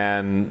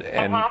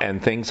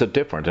 and things are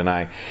different.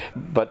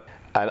 But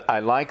I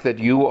like that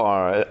you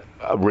are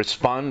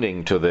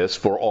responding to this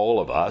for all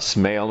of us,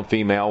 male,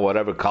 female,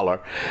 whatever color.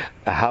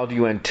 How do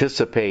you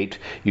anticipate?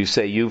 You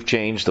say you've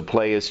changed, the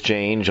play has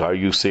changed. Are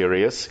you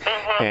serious?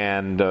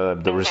 And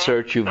the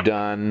research you've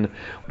done.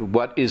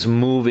 What is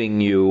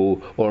moving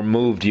you or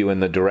moved you in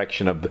the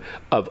direction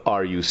of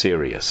Are You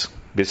Serious?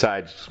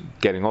 Besides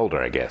getting older,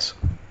 I guess.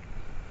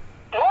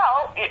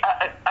 Well,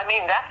 I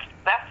mean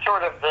that's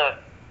sort of the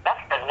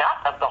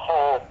nut of the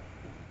whole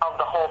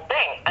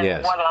thing. And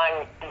yes. what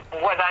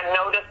I'm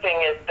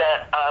noticing is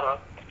that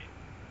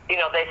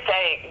they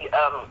say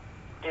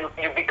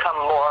you become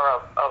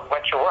more of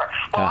what you were.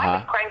 Well, I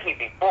was cranky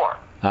before.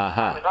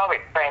 I was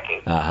always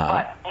cranky.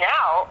 But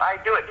now I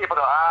do it. People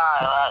go,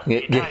 now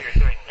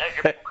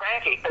you're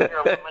cranky because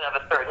you're a woman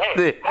of a certain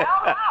age.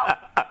 Hell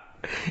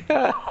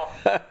no.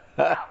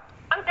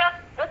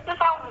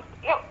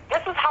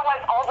 This is how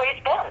I've always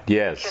been.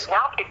 Yes. Because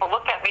now people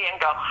look at me and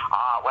go,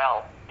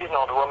 well, she's an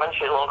older woman,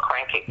 she's a little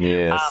cranky.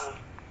 Yes.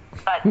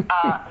 But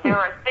there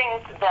are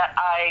things that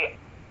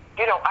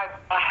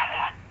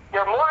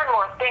there are more and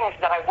more things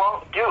that I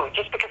won't do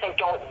just because I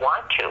don't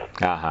want to.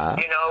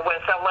 When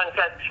someone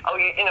says,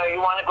 you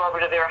want to go over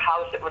to their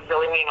house, it would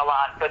really mean a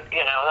lot, but,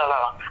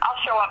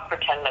 I'll show up for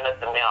 10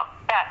 minutes and,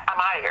 I'm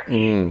out of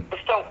here.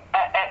 So,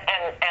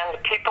 and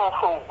people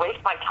who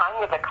waste my time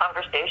with a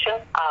conversation,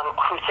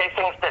 who say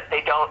things that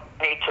they don't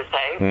need to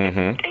say,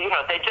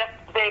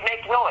 they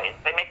make noise.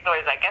 They make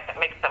noise. I guess it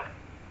makes them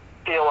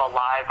feel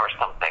alive or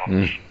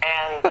something.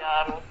 And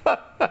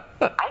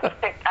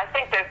I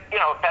think there's,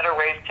 better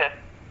ways to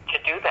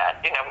do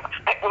that.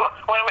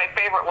 One of my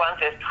favorite ones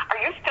is, are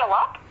you still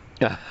up?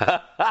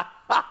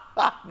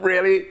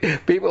 Really?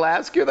 People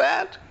ask you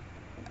that?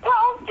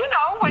 Well,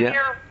 when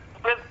you're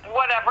with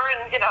whatever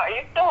and, are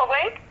you still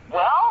awake?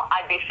 Well,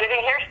 I'd be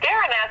sitting here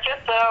staring at you,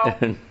 so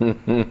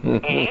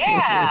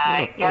yeah,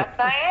 I guess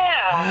I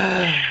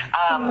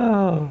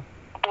am.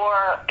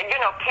 Or,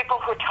 people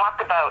who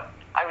talk about,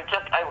 I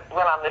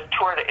went on this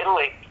tour to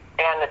Italy,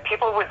 and the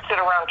people would sit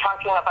around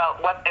talking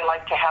about what they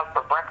like to have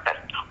for breakfast.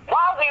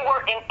 While we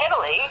were in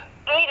Italy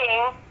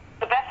eating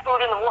the best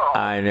food in the world.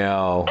 I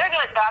know. They're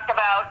going to talk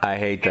about, I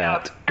hate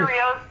that.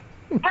 Cheerios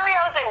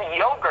and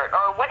yogurt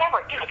or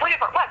whatever.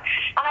 What?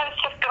 And I was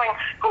just going,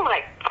 oh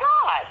my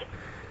God,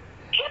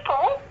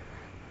 people,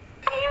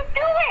 what are you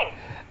doing?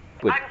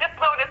 I'm just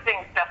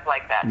noticing stuff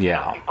like that.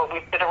 Yeah. People, we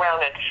sit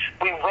around and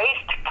we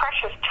waste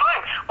precious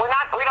time. We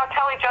don't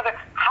tell each other,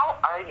 how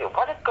are you?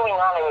 What is going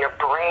on in your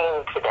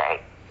brain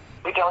today?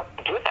 We don't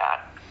do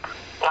that.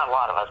 Not a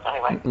lot of us,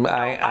 anyway.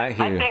 I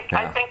hear you.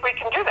 I think we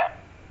can do that.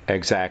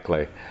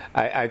 Exactly.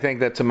 I think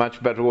that's a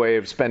much better way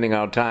of spending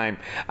our time.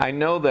 I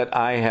know that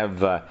I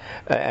have,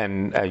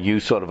 and you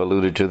sort of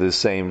alluded to this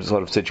same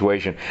sort of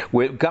situation.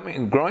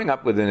 Growing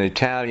up with an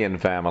Italian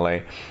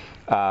family,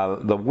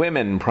 the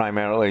women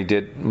primarily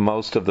did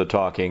most of the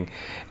talking.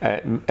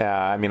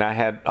 I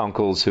had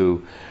uncles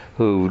who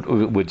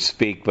would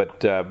speak,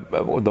 but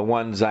the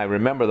ones I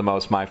remember the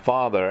most, my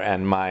father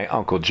and my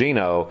Uncle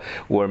Gino,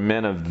 were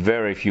men of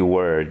very few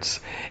words.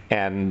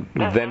 And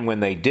then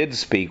when they did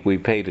speak, we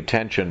paid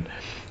attention.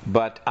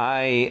 But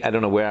I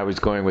don't know where I was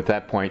going with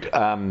that point.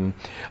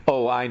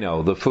 I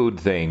know, the food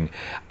thing.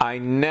 I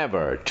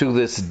never, to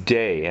this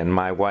day, and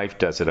my wife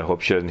does it, I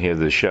hope she doesn't hear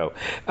this show,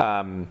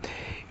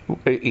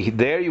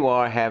 there you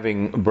are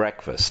having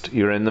breakfast.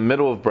 You're in the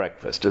middle of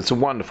breakfast. It's a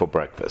wonderful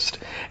breakfast.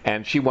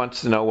 And she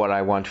wants to know what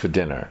I want for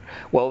dinner.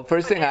 Well,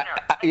 first thing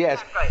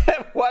yes,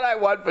 what I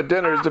want for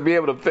dinner is to be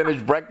able to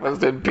finish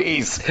breakfast in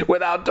peace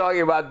without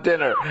talking about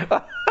dinner.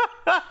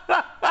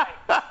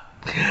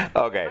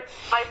 Okay.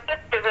 My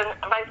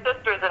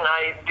sisters and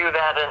I do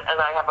that, and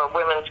I have a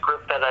women's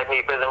group that I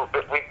meet with, and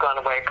we've gone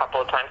away a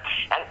couple of times.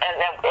 And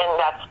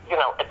that's,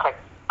 it's like,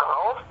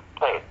 girls,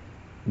 please.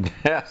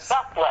 Yes.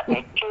 Just let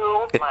me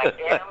chew my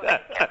damn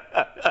bacon.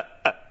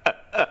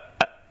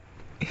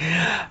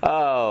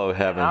 Oh,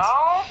 heavens.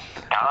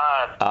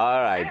 God.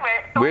 All right. Anyway,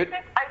 so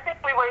I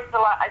think we waste a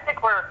lot. I think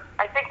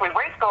we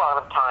waste a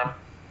lot of time.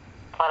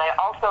 But I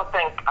also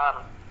think,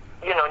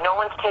 no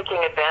one's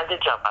taking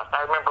advantage of us.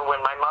 I remember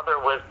when my mother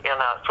was in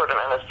a sort of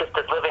an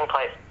assisted living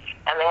place,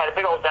 and they had a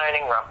big old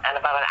dining room, and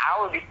about an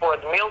hour before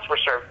the meals were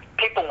served,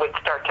 people would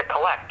start to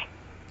collect.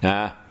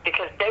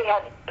 Because they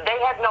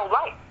had no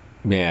life.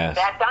 Yes.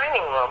 That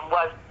dining room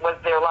was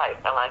their life,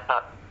 and I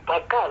thought,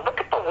 my God, look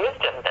at the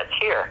wisdom that's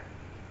here.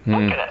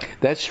 Look at it.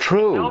 That's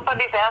true.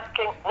 Nobody's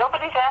asking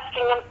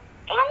them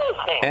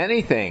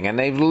anything, and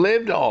they've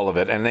lived all of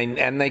it, and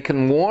they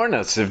can warn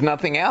us, if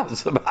nothing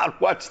else, about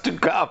what's to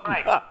come.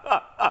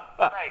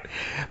 Right.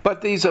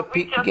 But these are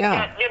people.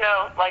 Yeah. Can't,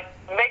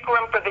 make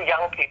room for the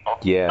young people.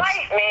 Yes.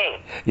 Like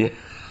me. Yeah.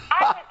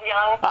 I was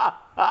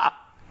young.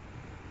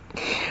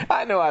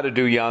 I know how to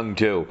do young,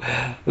 too.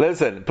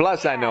 Listen,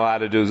 plus I know how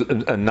to do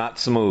not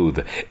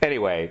smooth.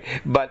 Anyway,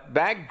 but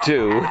back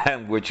to,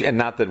 and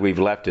not that we've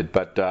left it,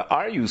 but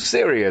Are You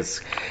Serious?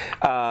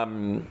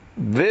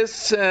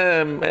 This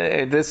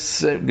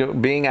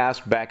being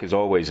asked back is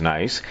always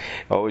nice,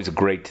 always a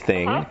great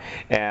thing.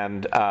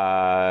 And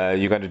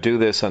you're going to do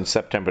this on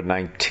September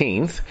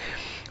 19th.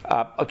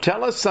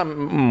 Tell us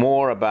some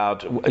more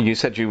about, you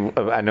said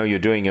I know you're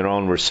doing your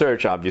own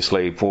research,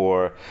 obviously,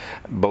 for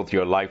both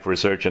your life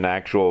research and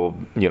actual,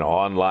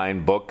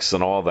 online books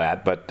and all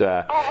that, but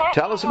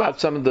tell us about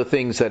some of the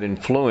things that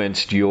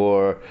influenced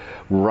your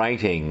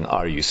writing,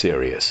 Are You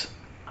Serious?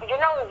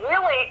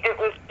 Really, it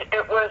was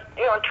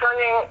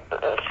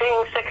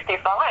seeing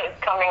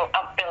 65 coming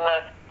up in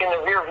the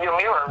rearview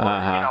mirror,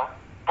 where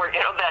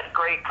that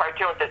great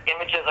cartoon that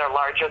images are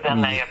larger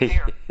than they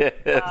appear.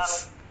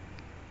 Yes.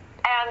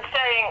 And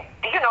saying,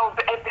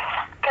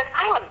 because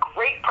I'm a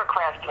great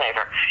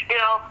procrastinator.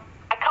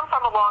 I come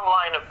from a long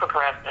line of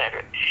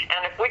procrastinators.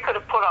 And if we could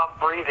have put off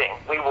breathing,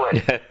 we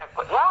would. I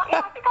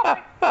think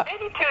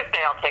maybe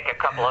Tuesday I'll take a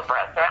couple of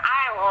breaths.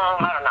 I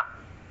don't know.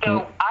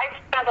 So I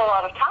spent a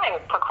lot of time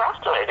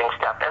procrastinating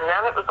stuff. And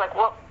then it was like,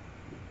 well,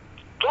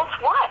 guess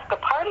what? The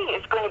party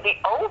is going to be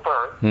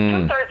over.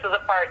 2/3 of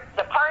the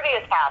party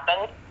has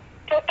happened.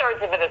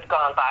 2/3 of it has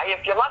gone by.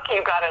 If you're lucky,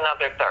 you got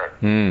another third.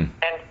 And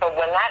so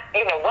when that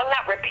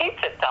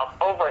repeats itself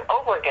over and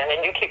over again,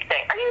 and you keep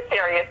saying, "Are you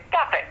serious?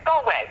 Stop it. Go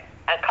away,"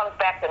 and it comes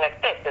back the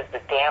next day, it says the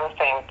damn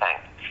same thing,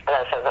 and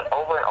then it says it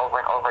over and over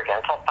and over again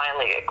until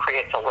finally it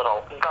creates a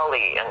little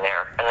gully in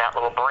there, in that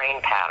little brain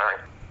pattern.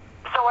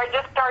 So I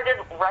just started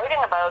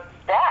writing about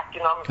that.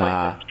 I'm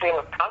a stream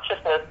of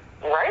consciousness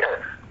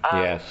writer.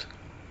 Yes.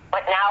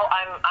 But now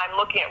I'm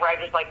looking at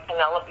writers like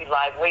Penelope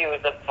Lively,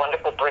 who's a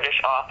wonderful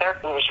British author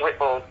who's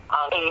written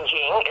on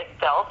aging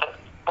itself and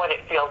what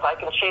it feels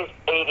like, and she's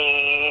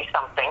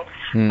 80-something.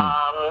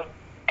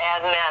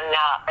 And then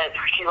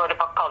she wrote a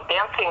book called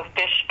Dancing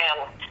Fish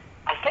and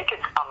I think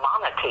it's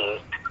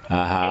Amanites,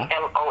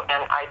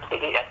 Monites.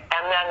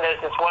 And then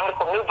there's this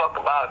wonderful new book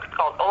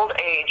called Old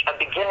Age, A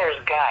Beginner's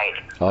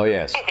Guide. Oh,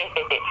 yes.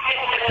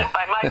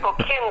 By Michael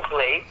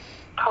Kinsley,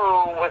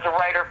 who was a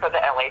writer for the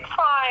LA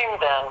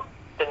Times and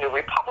the New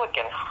Republic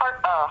and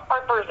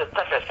Harper's,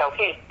 etc. So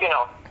he's,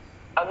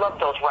 I love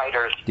those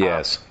writers.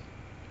 Yes.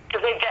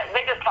 Because they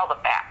just tell the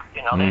facts,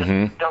 They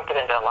just don't get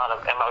into a lot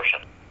of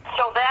emotion.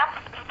 So that's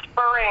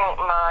spurring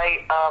my,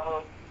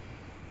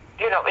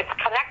 it's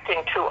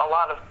connecting to a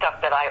lot of stuff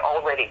that I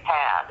already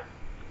had.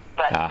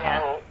 But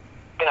then,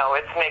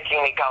 it's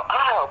making me go,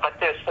 but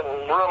there's some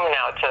room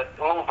now to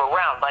move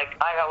around. Like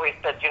I always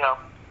said,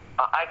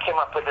 I came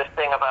up with this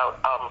thing about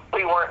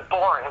we weren't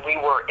born, we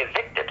were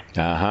evicted.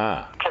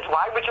 Because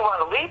why would you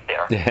want to leave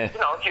there?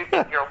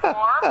 You're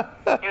warm,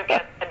 you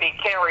get to be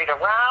carried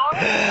around,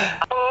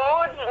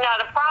 food's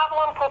not a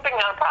problem, pooping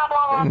not a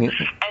problem,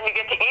 and you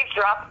get to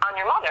eavesdrop on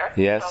your mother.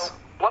 Yes. So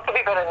what could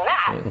be better than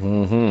that?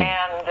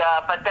 And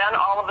but then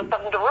all of a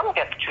sudden the room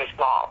gets too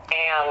small,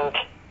 and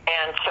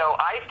so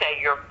I say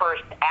your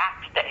first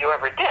act that you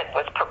ever did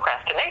was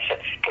procrastination,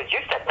 because you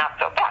said not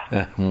so fast.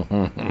 I'm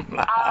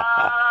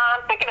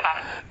thinking about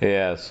it.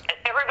 Yes. And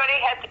everybody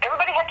had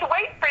to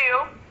wait for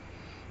you,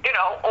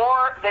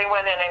 or they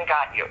went in and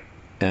got you.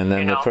 And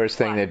then the first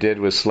thing they did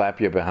was slap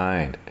you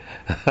behind.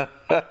 To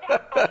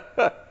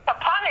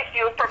punish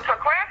you for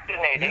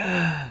procrastinating.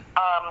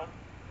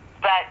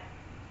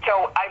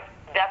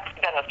 That's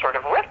been a sort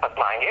of riff of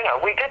mine.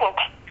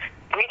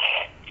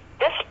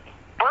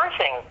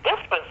 This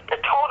was the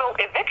total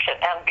eviction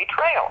and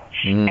betrayal.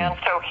 And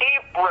so he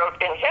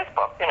wrote in his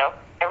book,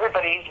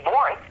 everybody's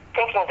born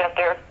thinking that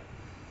they're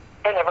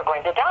never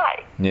going to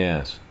die.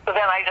 Yes. So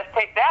then I just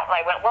take that and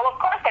I went, well, of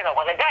course they don't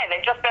want to die.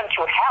 They've just been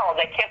through hell.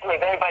 They can't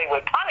believe anybody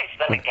would punish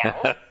them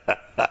again.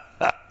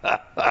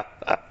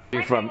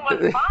 Everything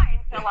was fine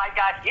until I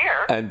got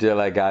here. Until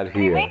I got here. What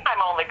do you mean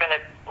I'm only going to...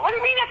 What do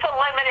you mean it's a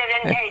limited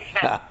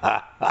engagement?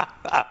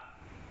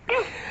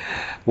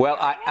 Well,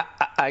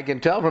 I can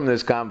tell from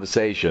this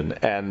conversation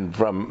and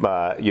from,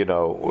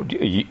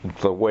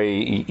 the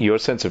way your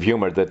sense of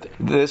humor that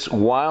this,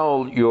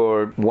 while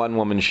your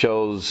one-woman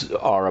shows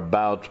are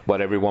about what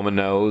every woman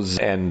knows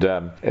and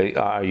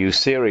Are You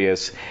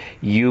Serious,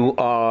 you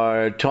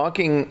are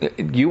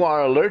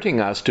alerting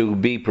us to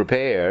be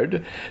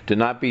prepared, to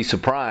not be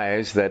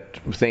surprised that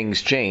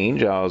things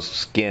change, our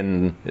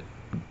skin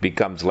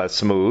becomes less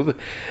smooth,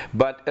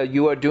 but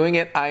you are doing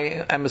it,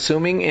 I'm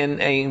assuming,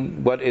 in a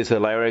what is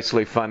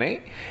hilariously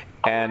funny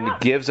and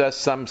gives us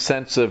some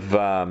sense of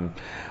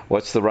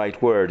what's the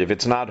right word? If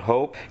it's not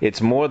hope,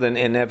 it's more than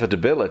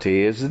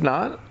inevitability, is it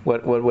not?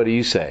 What do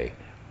you say?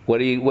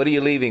 What are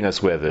you leaving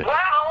us with?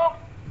 Well,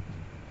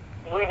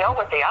 we know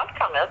what the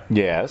outcome is.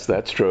 Yes,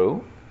 that's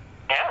true.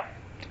 Yeah.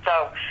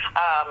 So,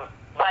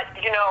 but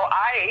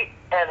I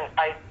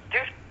do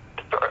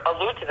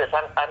allude to this.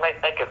 I might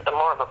make it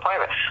more of a point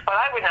of it, but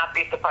I would not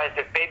be surprised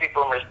if baby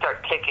boomers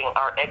start taking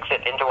our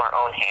exit into our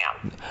own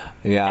hands.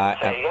 Yeah. And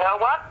say, you know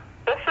what?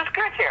 This is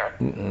good here.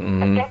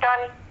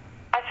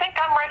 I think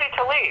I'm ready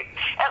to leave.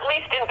 At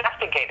least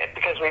investigate it,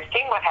 because we've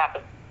seen what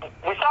happened.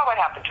 We saw what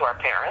happened to our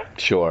parents.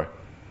 Sure.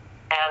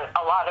 And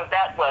a lot of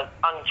that was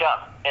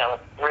unjust and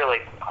really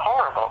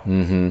horrible.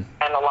 Mm-hmm.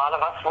 And a lot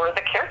of us were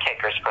the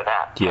caretakers for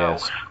that.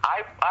 Yes. So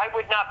I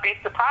would not be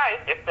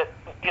surprised if this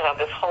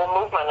whole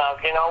movement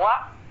of, you know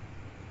what,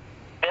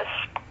 this,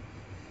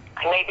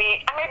 I may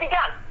be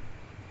done.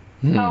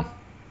 Mm. So,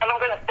 and I'm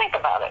going to think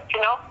about it,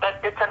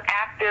 that it's an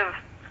active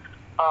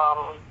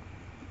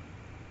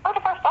part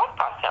of our thought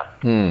process.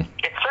 Mm.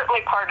 It's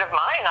certainly part of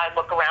mine. I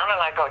look around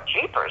and I go,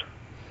 jeepers,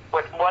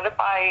 what if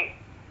I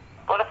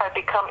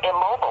become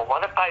immobile?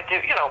 What if I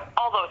do,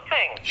 all those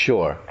things?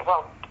 Sure.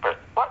 Well,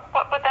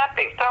 what would that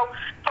be? So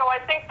I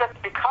think that's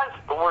because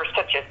we're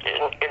such an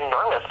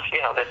enormous,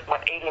 there's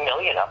 80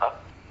 million of us,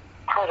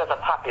 part of the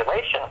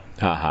population,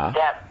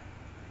 that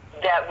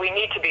we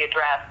need to be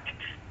addressed.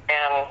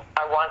 And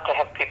I want to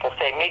have people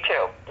say, me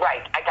too.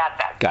 Right, I got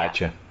that.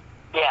 Gotcha.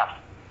 Yes.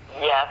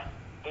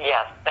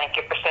 Thank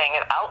you for saying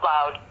it out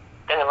loud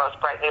in the most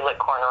brightly lit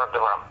corner of the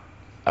room.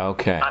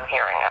 Okay. I'm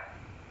hearing it.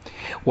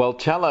 Well,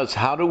 tell us,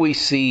 how do we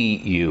see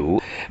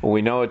you?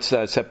 We know it's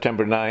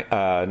September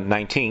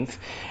 19th.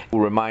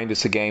 Remind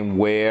us again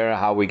where,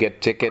 how we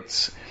get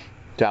tickets.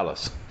 Tell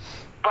us.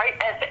 Right,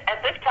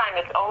 at this time,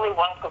 it's only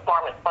one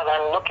performance, but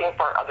I'm looking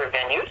for other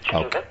venues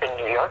to do this in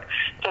New York.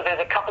 So there's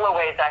a couple of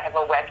ways. I have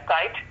a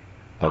website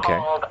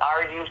called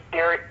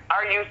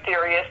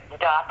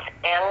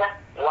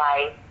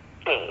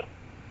areyouserious.nyc.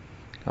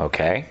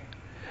 Okay.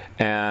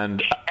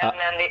 And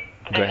then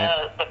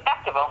the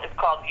festival is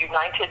called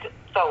United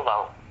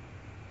Solo.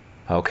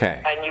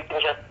 Okay. And you can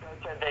just go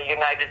to the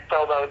United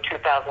Solo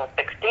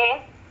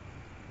 2016,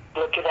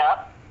 look it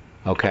up.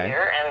 Okay.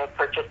 Here and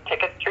purchase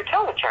tickets through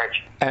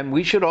telecharge. And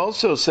we should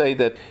also say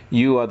that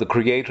you are the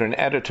creator and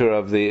editor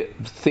of the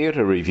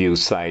theater review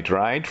site,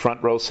 right?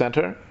 Front Row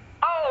Center?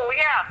 Oh,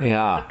 yeah.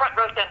 Yeah. The Front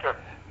Row Center.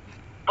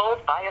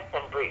 Both biased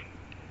and brief.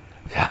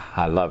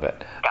 I love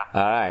it. Yeah.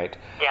 All right.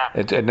 Yeah.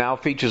 It now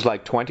features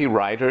like 20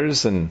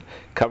 writers and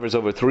covers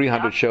over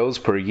 300 shows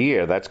per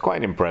year. That's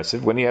quite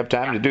impressive. When do you have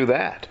time to do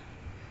that?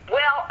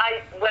 Well,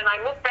 when I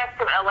moved back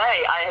from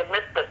L.A., I had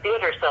missed the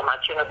theater so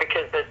much,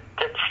 because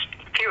it's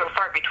few and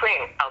far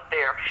between out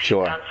there.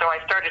 Sure. And so I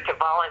started to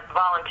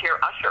volunteer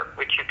usher,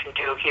 which you can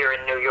do here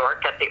in New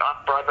York at the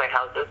off-Broadway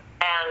houses.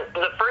 And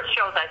the first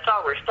shows I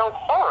saw were so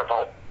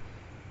horrible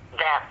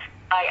that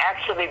I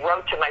actually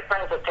wrote to my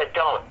friends and said,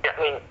 don't do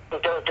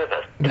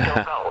this.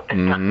 Don't go. It's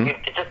not, you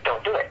just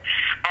don't do it.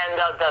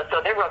 And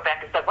so they wrote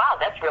back and said, wow,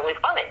 that's really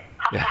funny.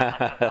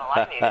 That's all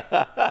I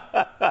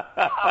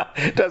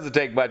needed. It doesn't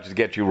take much to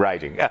get you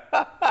writing. Yeah,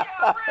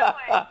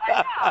 really. I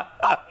know.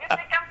 Oh, you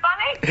think I'm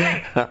funny?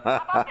 Great. How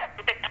about that?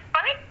 You think I'm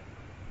funny?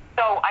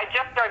 So I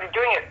just started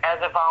doing it as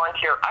a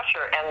volunteer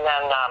usher, and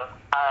then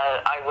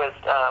I was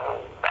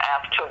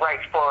asked to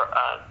write for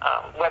a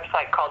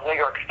website called New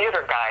York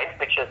Theater Guide,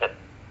 which is an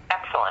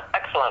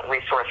excellent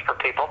resource for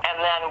people. And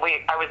then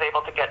I was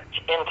able to get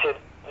into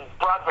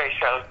Broadway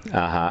shows.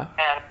 Uh-huh.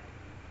 And,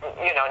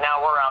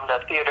 now we're on the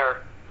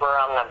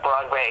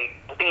Broadway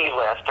B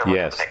list, or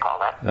whatever they call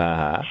that.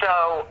 Uh-huh.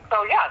 So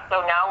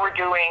now we're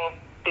doing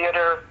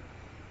theater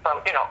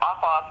from,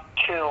 off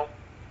to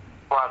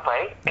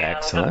Broadway.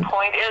 Excellent. And the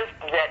point is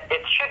that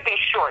it should be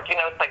short.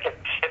 It's like if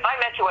I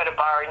met you at a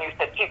bar and you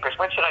said, jeepers,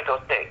 what should I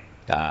go see?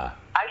 I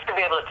should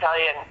be able to tell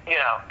you in,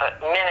 a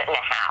minute and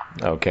a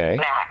half. Okay.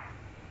 Max.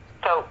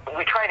 So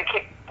we try to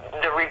keep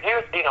the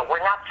reviews,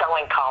 we're not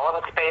selling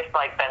column space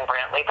like Ben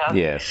Brantley does.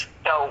 Yes.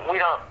 So we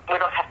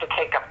don't have to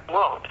take up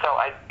room. So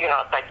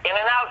it's like in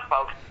and out,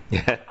 folks.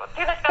 Yeah. Go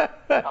see the show.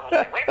 Tell them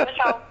to wait for the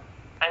show,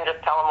 and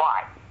just tell them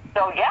why.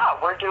 So yeah,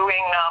 we're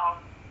doing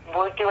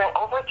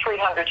over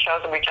 300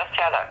 shows, and we just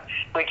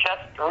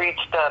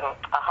reached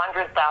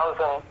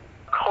 100,000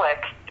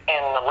 clicks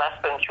in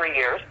less than 3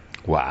 years.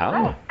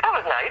 Wow. That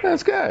was nice.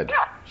 That's good.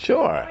 Yeah.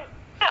 Sure.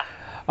 Yeah.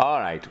 All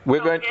right.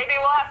 Maybe we'll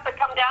have to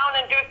come down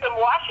and do some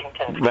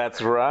Washington.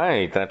 That's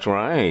right.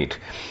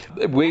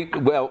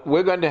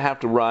 We're going to have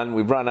to run.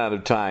 We've run out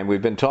of time.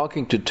 We've been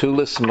talking to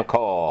Tulis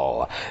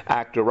McCall,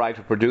 actor,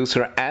 writer,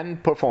 producer,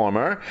 and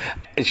performer.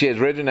 She has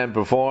written and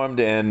performed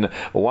in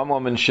a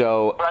one-woman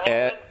show,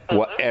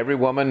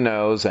 Everywoman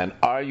Knows, and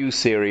Are You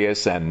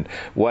Serious? And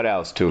what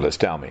else, Tulis?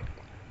 Tell me.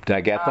 Did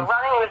I get them?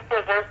 Running with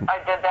Scissors, I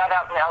did that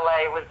out in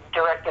L.A. It was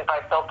directed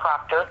by Philip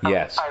Proctor from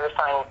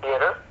Firesign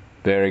Theatre.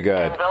 Very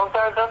good. And those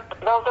are the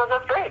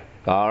three.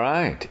 All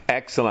right.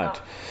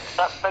 Excellent.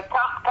 But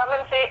come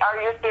and see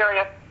Are You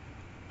Serious?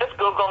 Just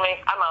Google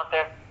me. I'm out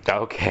there.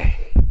 Okay.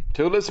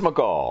 Tulis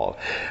McCall.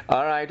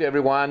 All right,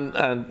 everyone.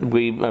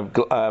 We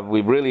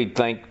really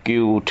thank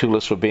you,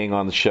 Tulis, for being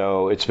on the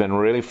show. It's been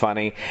really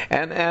funny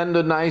and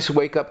a nice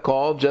wake-up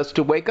call just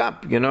to wake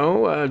up,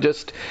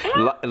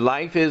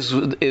 life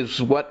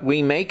is what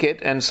we make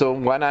it, and so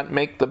why not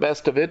make the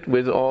best of it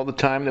with all the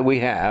time that we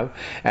have,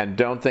 and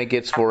don't think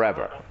it's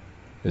forever.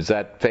 Is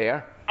that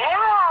fair?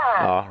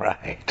 Yeah. All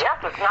right.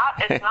 Yes,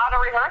 it's not a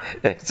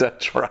rehearsal.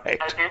 That's right.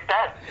 As you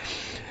said.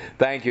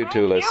 Thank you,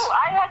 Tulis.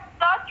 I had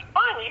such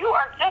fun. You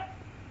are just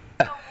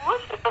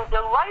delicious. You've been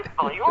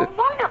delightful. You were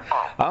wonderful.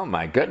 Oh,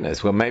 my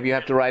goodness. Well, maybe you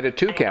have to write a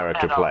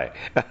two-character play.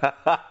 Yeah,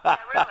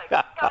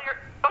 really.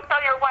 Go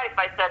tell your wife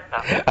I said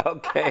so.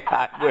 Okay,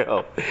 I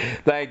will.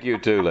 Thank you,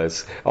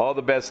 Tulis. All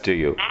the best to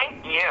you.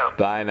 Thank you.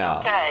 Bye now.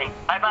 Okay,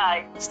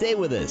 bye-bye. Stay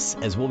with us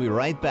as we'll be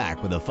right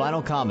back with a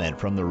final comment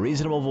from the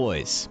Reasonable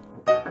Voice.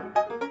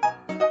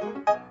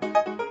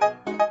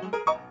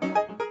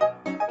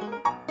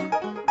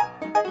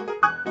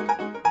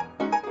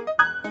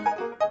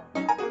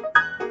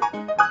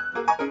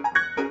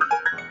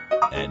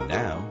 And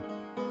now,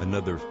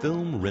 another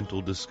film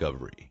rental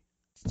discovery.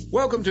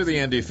 Welcome to the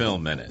Indie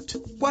Film Minute.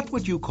 What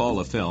would you call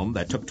a film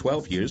that took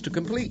 12 years to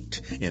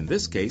complete? In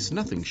this case,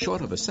 nothing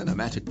short of a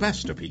cinematic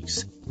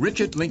masterpiece.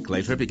 Richard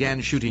Linklater began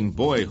shooting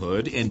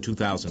Boyhood in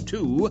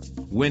 2002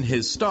 when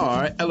his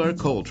star, Eller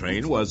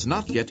Coltrane, was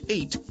not yet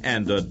 8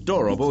 and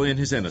adorable in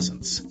his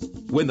innocence.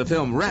 When the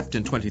film wrapped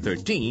in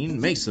 2013,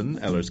 Mason,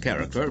 Eller's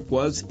character,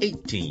 was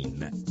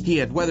 18. He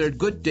had weathered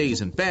good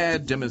days and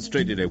bad,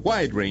 demonstrated a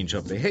wide range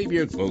of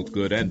behavior, both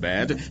good and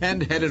bad,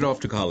 and headed off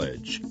to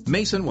college.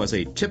 Mason was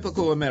a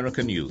typical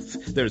American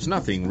youth. There's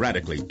nothing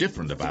radically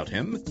different about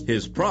him.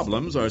 His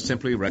problems are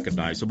simply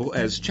recognizable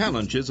as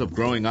challenges of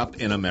growing up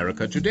in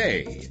America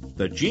today.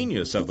 The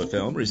genius of the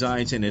film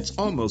resides in its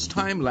almost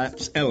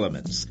time-lapse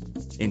elements.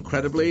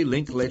 Incredibly,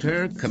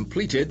 Linklater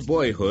completed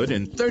Boyhood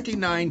in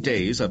 39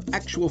 days of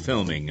actual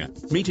filming,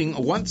 meeting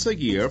once a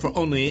year for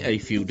only a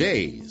few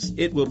days.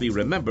 It will be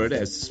remembered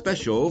as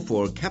special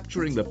for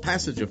capturing the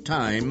passage of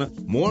time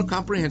more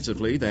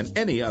comprehensively than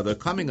any other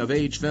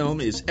coming-of-age film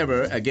is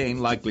ever again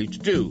likely to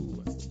do.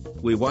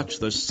 We watch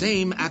the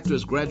same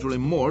actors gradually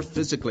morph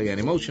physically and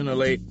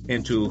emotionally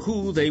into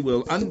who they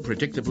will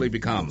unpredictably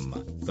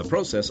become. The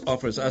process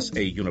offers us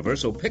a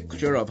universal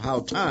picture of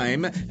how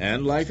time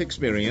and life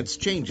experience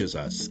changes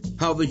us,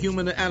 how the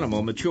human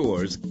animal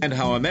matures, and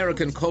how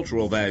American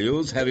cultural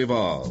values have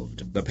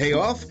evolved. The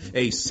payoff?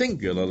 A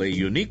singularly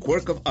unique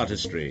work of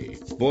artistry.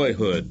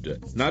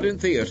 Boyhood, not in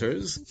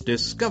theaters,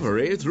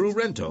 discovery through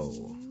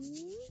rental.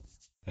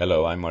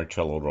 Hello, I'm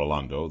Marcello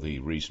Rollando, the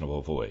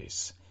Reasonable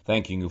Voice.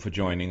 Thanking you for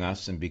joining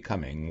us and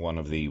becoming one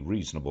of the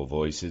reasonable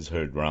voices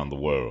heard around the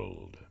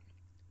world.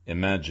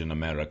 Imagine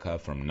America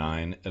from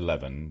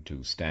 9/11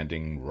 to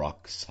standing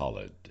rock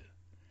solid.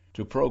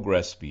 To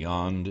progress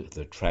beyond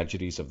the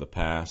tragedies of the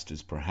past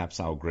is perhaps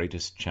our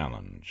greatest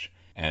challenge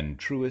and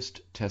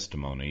truest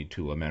testimony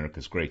to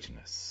America's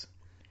greatness.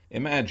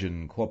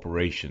 Imagine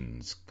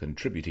corporations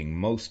contributing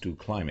most to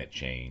climate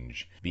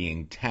change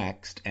being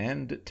taxed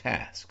and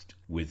tasked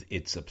with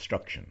its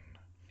obstruction.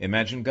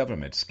 Imagine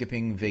government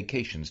skipping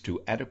vacations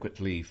to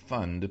adequately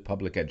fund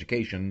public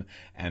education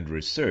and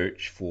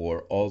research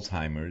for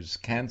Alzheimer's,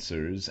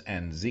 cancers,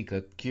 and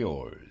Zika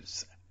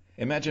cures.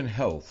 Imagine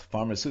health,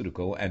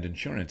 pharmaceutical, and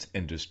insurance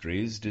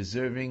industries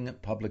deserving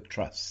public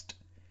trust.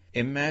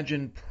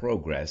 Imagine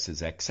progress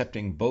is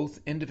accepting both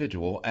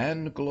individual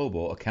and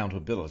global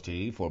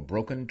accountability for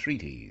broken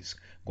treaties,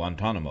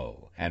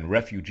 Guantanamo, and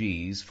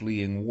refugees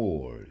fleeing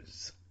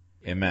wars.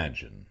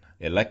 Imagine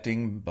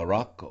electing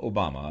Barack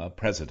Obama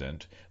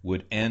president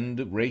would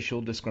end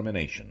racial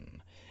discrimination.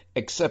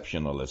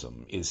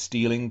 Exceptionalism is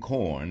stealing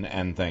corn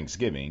and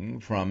Thanksgiving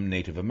from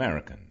Native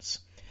Americans.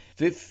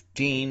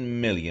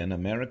 15 million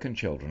American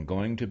children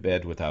going to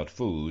bed without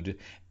food,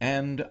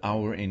 and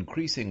our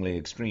increasingly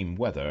extreme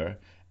weather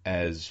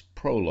as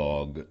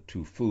prologue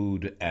to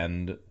food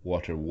and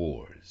water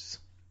wars.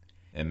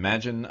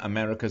 Imagine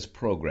America's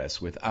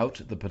progress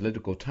without the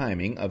political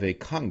timing of a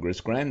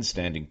Congress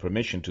grandstanding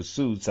permission to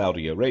sue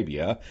Saudi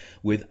Arabia,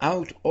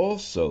 without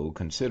also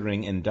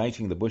considering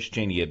indicting the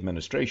Bush-Cheney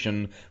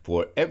administration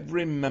for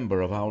every member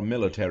of our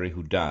military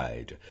who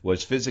died,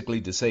 was physically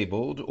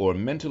disabled, or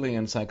mentally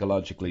and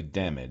psychologically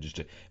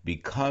damaged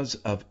because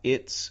of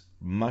its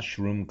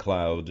mushroom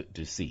cloud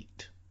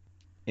deceit.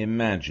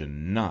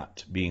 Imagine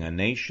not being a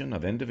nation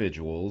of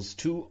individuals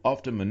too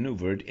often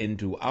maneuvered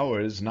into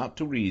ours not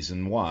to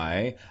reason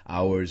why,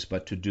 ours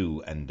but to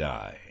do and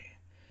die.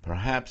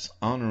 Perhaps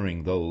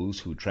honoring those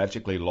who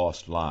tragically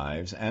lost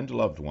lives and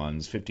loved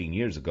ones 15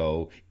 years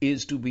ago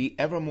is to be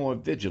ever more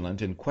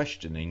vigilant in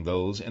questioning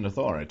those in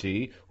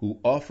authority who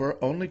offer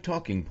only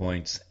talking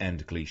points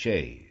and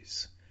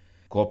cliches.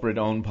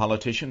 Corporate-owned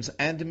politicians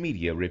and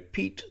media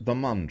repeat the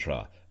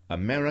mantra,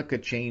 America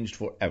changed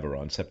forever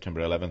on September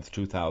 11,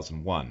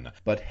 2001.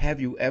 But have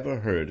you ever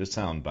heard a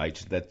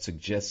soundbite that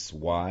suggests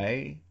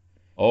why?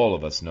 All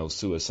of us know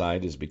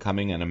suicide is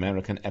becoming an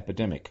American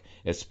epidemic,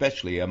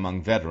 especially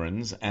among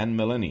veterans and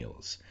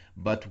millennials.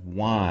 But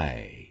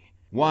why?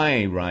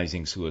 Why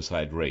rising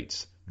suicide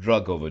rates,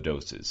 drug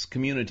overdoses,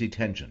 community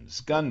tensions,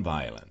 gun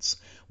violence?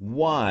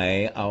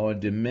 Why our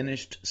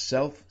diminished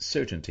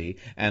self-certainty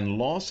and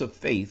loss of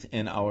faith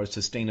in our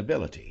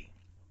sustainability?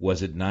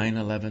 Was it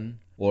 9/11?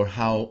 Or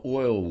how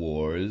oil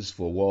wars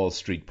for Wall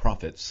Street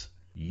profits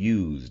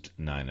used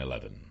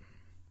 9/11?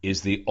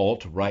 Is the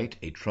alt-right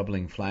a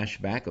troubling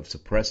flashback of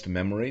suppressed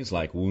memories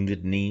like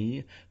Wounded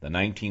Knee, the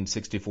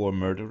 1964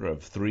 murder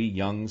of 3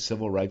 young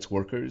civil rights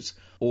workers,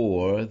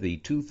 or the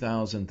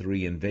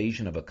 2003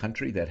 invasion of a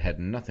country that had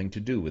nothing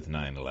to do with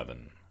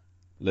 9/11?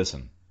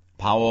 Listen,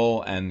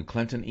 Powell and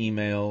Clinton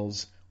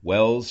emails,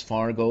 Wells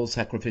Fargo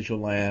sacrificial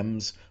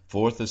lambs,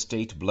 Fourth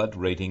Estate blood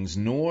ratings,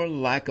 nor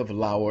lack of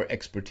Lauer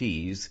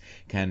expertise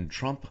can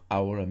trump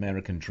our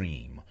American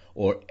dream,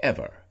 or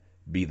ever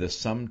be the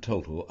sum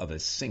total of a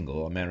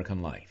single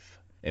American life.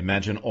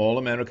 Imagine all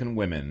American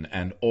women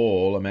and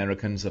all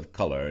Americans of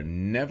color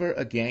never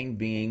again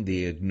being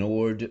the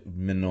ignored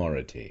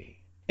minority.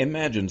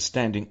 Imagine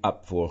standing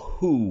up for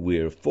who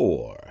we're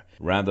for,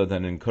 rather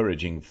than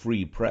encouraging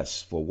free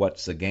press for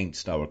what's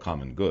against our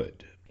common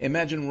good.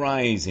 Imagine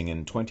rising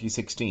in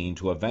 2016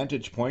 to a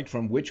vantage point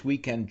from which we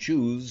can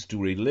choose to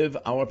relive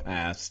our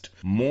past,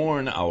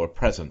 mourn our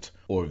present,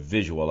 or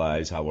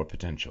visualize our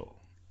potential.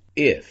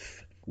 If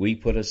we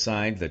put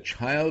aside the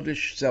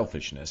childish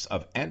selfishness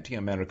of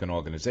anti-American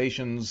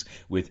organizations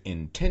with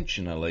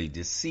intentionally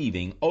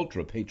deceiving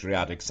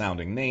ultra-patriotic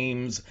sounding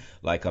names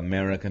like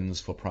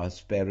Americans for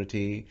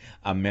Prosperity,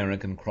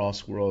 American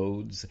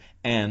Crossroads,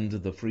 and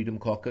the Freedom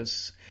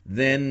Caucus,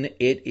 then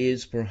it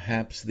is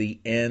perhaps the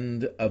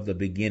end of the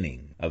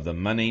beginning of the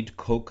moneyed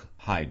Koch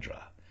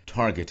Hydra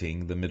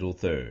targeting the middle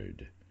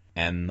third,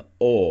 and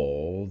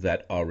all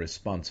that are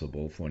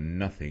responsible for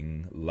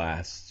nothing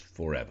lasts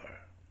forever.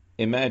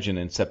 Imagine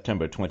in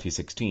September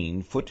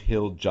 2016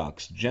 foothill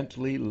jocks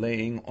gently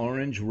laying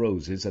orange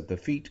roses at the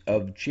feet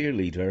of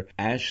cheerleader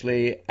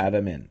Ashley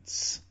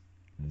Adamantz.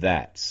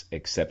 That's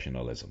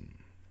exceptionalism.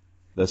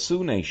 The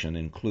Sioux Nation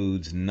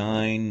includes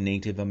 9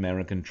 Native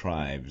American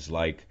tribes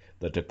like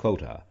the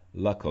Dakota,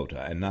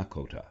 Lakota, and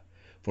Nakota,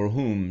 for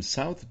whom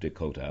South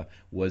Dakota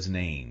was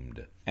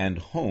named, and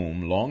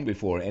home long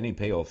before any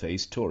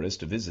pale-faced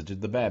tourist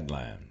visited the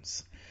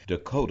Badlands.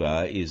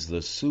 Dakota is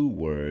the Sioux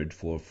word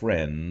for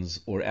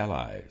friends or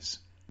allies.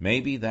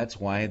 Maybe that's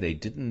why they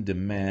didn't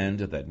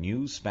demand that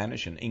new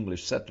Spanish and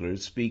English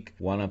settlers speak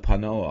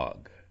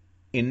Wampanoag.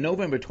 In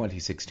November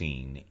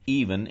 2016,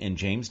 even in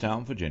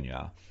Jamestown,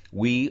 Virginia,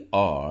 we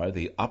are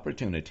the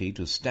opportunity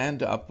to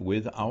stand up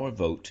with our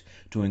vote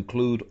to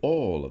include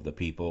all of the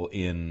people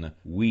in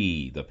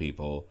We the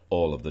People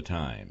all of the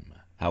time.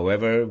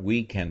 However,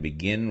 we can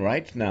begin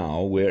right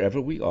now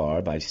wherever we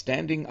are by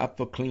standing up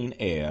for clean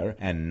air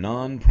and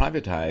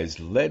non-privatized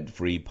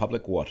lead-free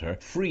public water,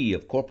 free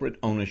of corporate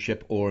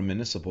ownership or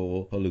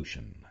municipal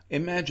pollution.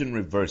 Imagine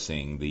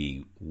reversing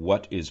the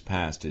what is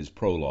past is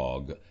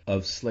prologue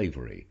of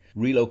slavery,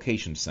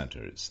 relocation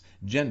centers,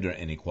 gender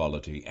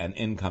inequality, and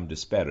income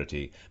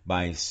disparity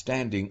by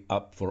standing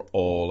up for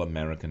all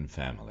American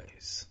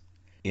families.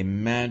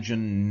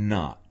 Imagine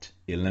not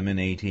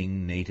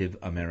eliminating Native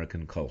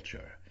American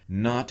culture,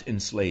 not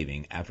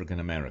enslaving African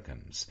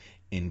Americans,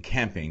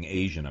 encamping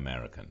Asian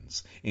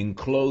Americans,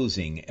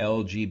 enclosing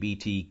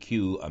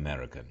LGBTQ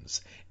Americans,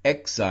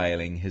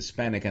 exiling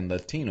Hispanic and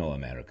Latino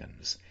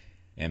Americans.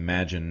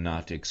 Imagine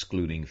not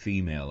excluding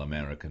female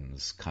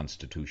Americans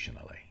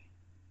constitutionally.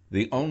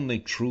 The only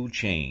true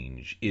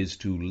change is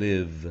to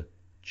live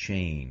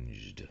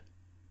changed.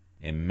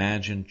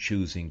 Imagine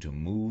choosing to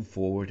move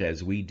forward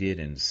as we did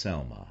in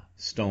Selma,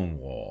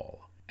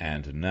 Stonewall,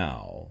 and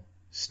now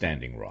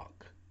Standing Rock.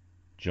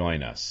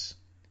 Join us.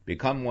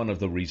 Become one of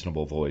the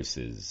reasonable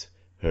voices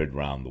heard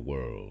round the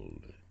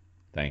world.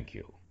 Thank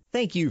you.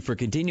 Thank you for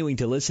continuing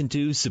to listen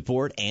to,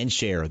 support, and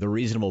share the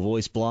Reasonable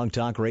Voice Blog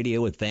Talk Radio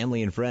with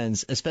family and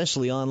friends,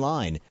 especially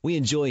online. We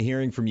enjoy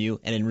hearing from you,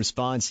 and in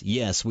response,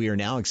 yes, we are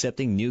now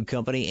accepting new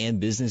company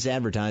and business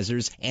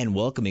advertisers and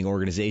welcoming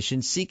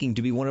organizations seeking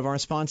to be one of our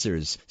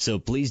sponsors. So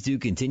please do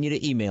continue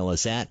to email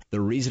us at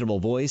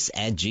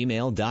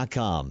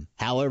thereasonablevoice@gmail.com.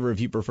 However,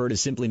 if you prefer to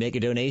simply make a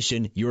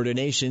donation, your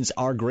donations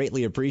are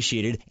greatly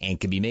appreciated and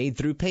can be made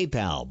through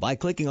PayPal by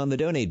clicking on the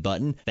donate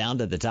button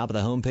found at the top of the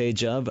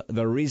homepage of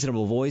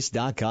thereasonablevoice.com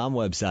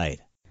website.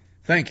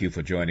 Thank you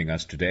for joining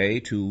us today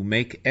to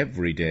make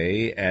every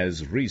day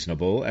as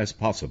reasonable as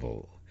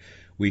possible.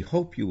 We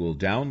hope you will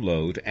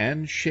download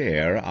and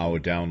share our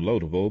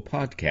downloadable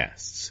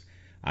podcasts.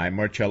 I'm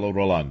Marcello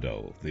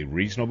Rollando, the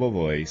Reasonable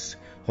Voice,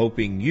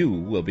 hoping you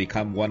will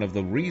become one of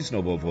the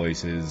reasonable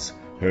voices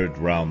heard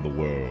round the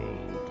world.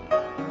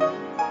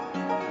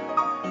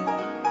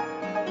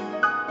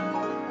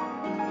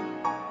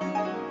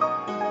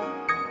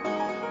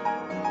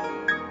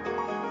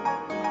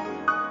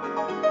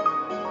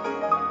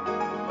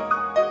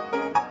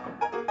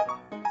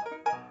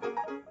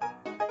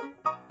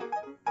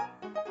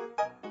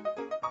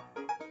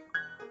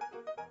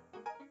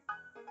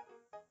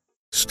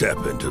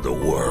 Step into the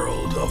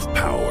world of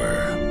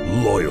power,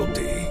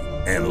 loyalty,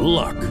 and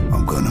luck.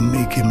 I'm gonna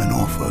make him an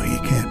offer he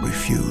can't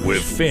refuse.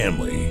 With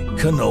family,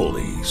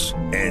 cannolis,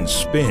 and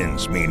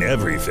spins mean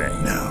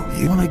everything. Now,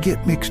 you wanna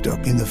get mixed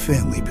up in the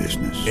family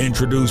business.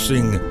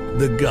 Introducing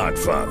The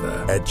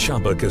Godfather at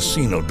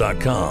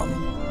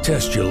ChumbaCasino.com.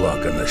 Test your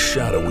luck in the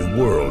shadowy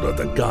world of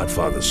The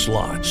Godfather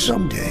slot.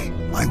 Someday,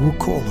 I will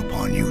call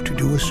upon you to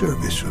do a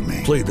service for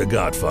me. Play The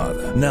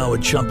Godfather, now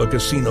at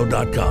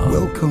ChumbaCasino.com.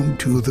 Welcome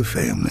to the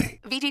family.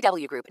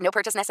 VGW Group. No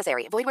purchase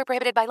necessary. Void where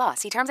prohibited by law.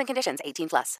 See terms and conditions. 18+.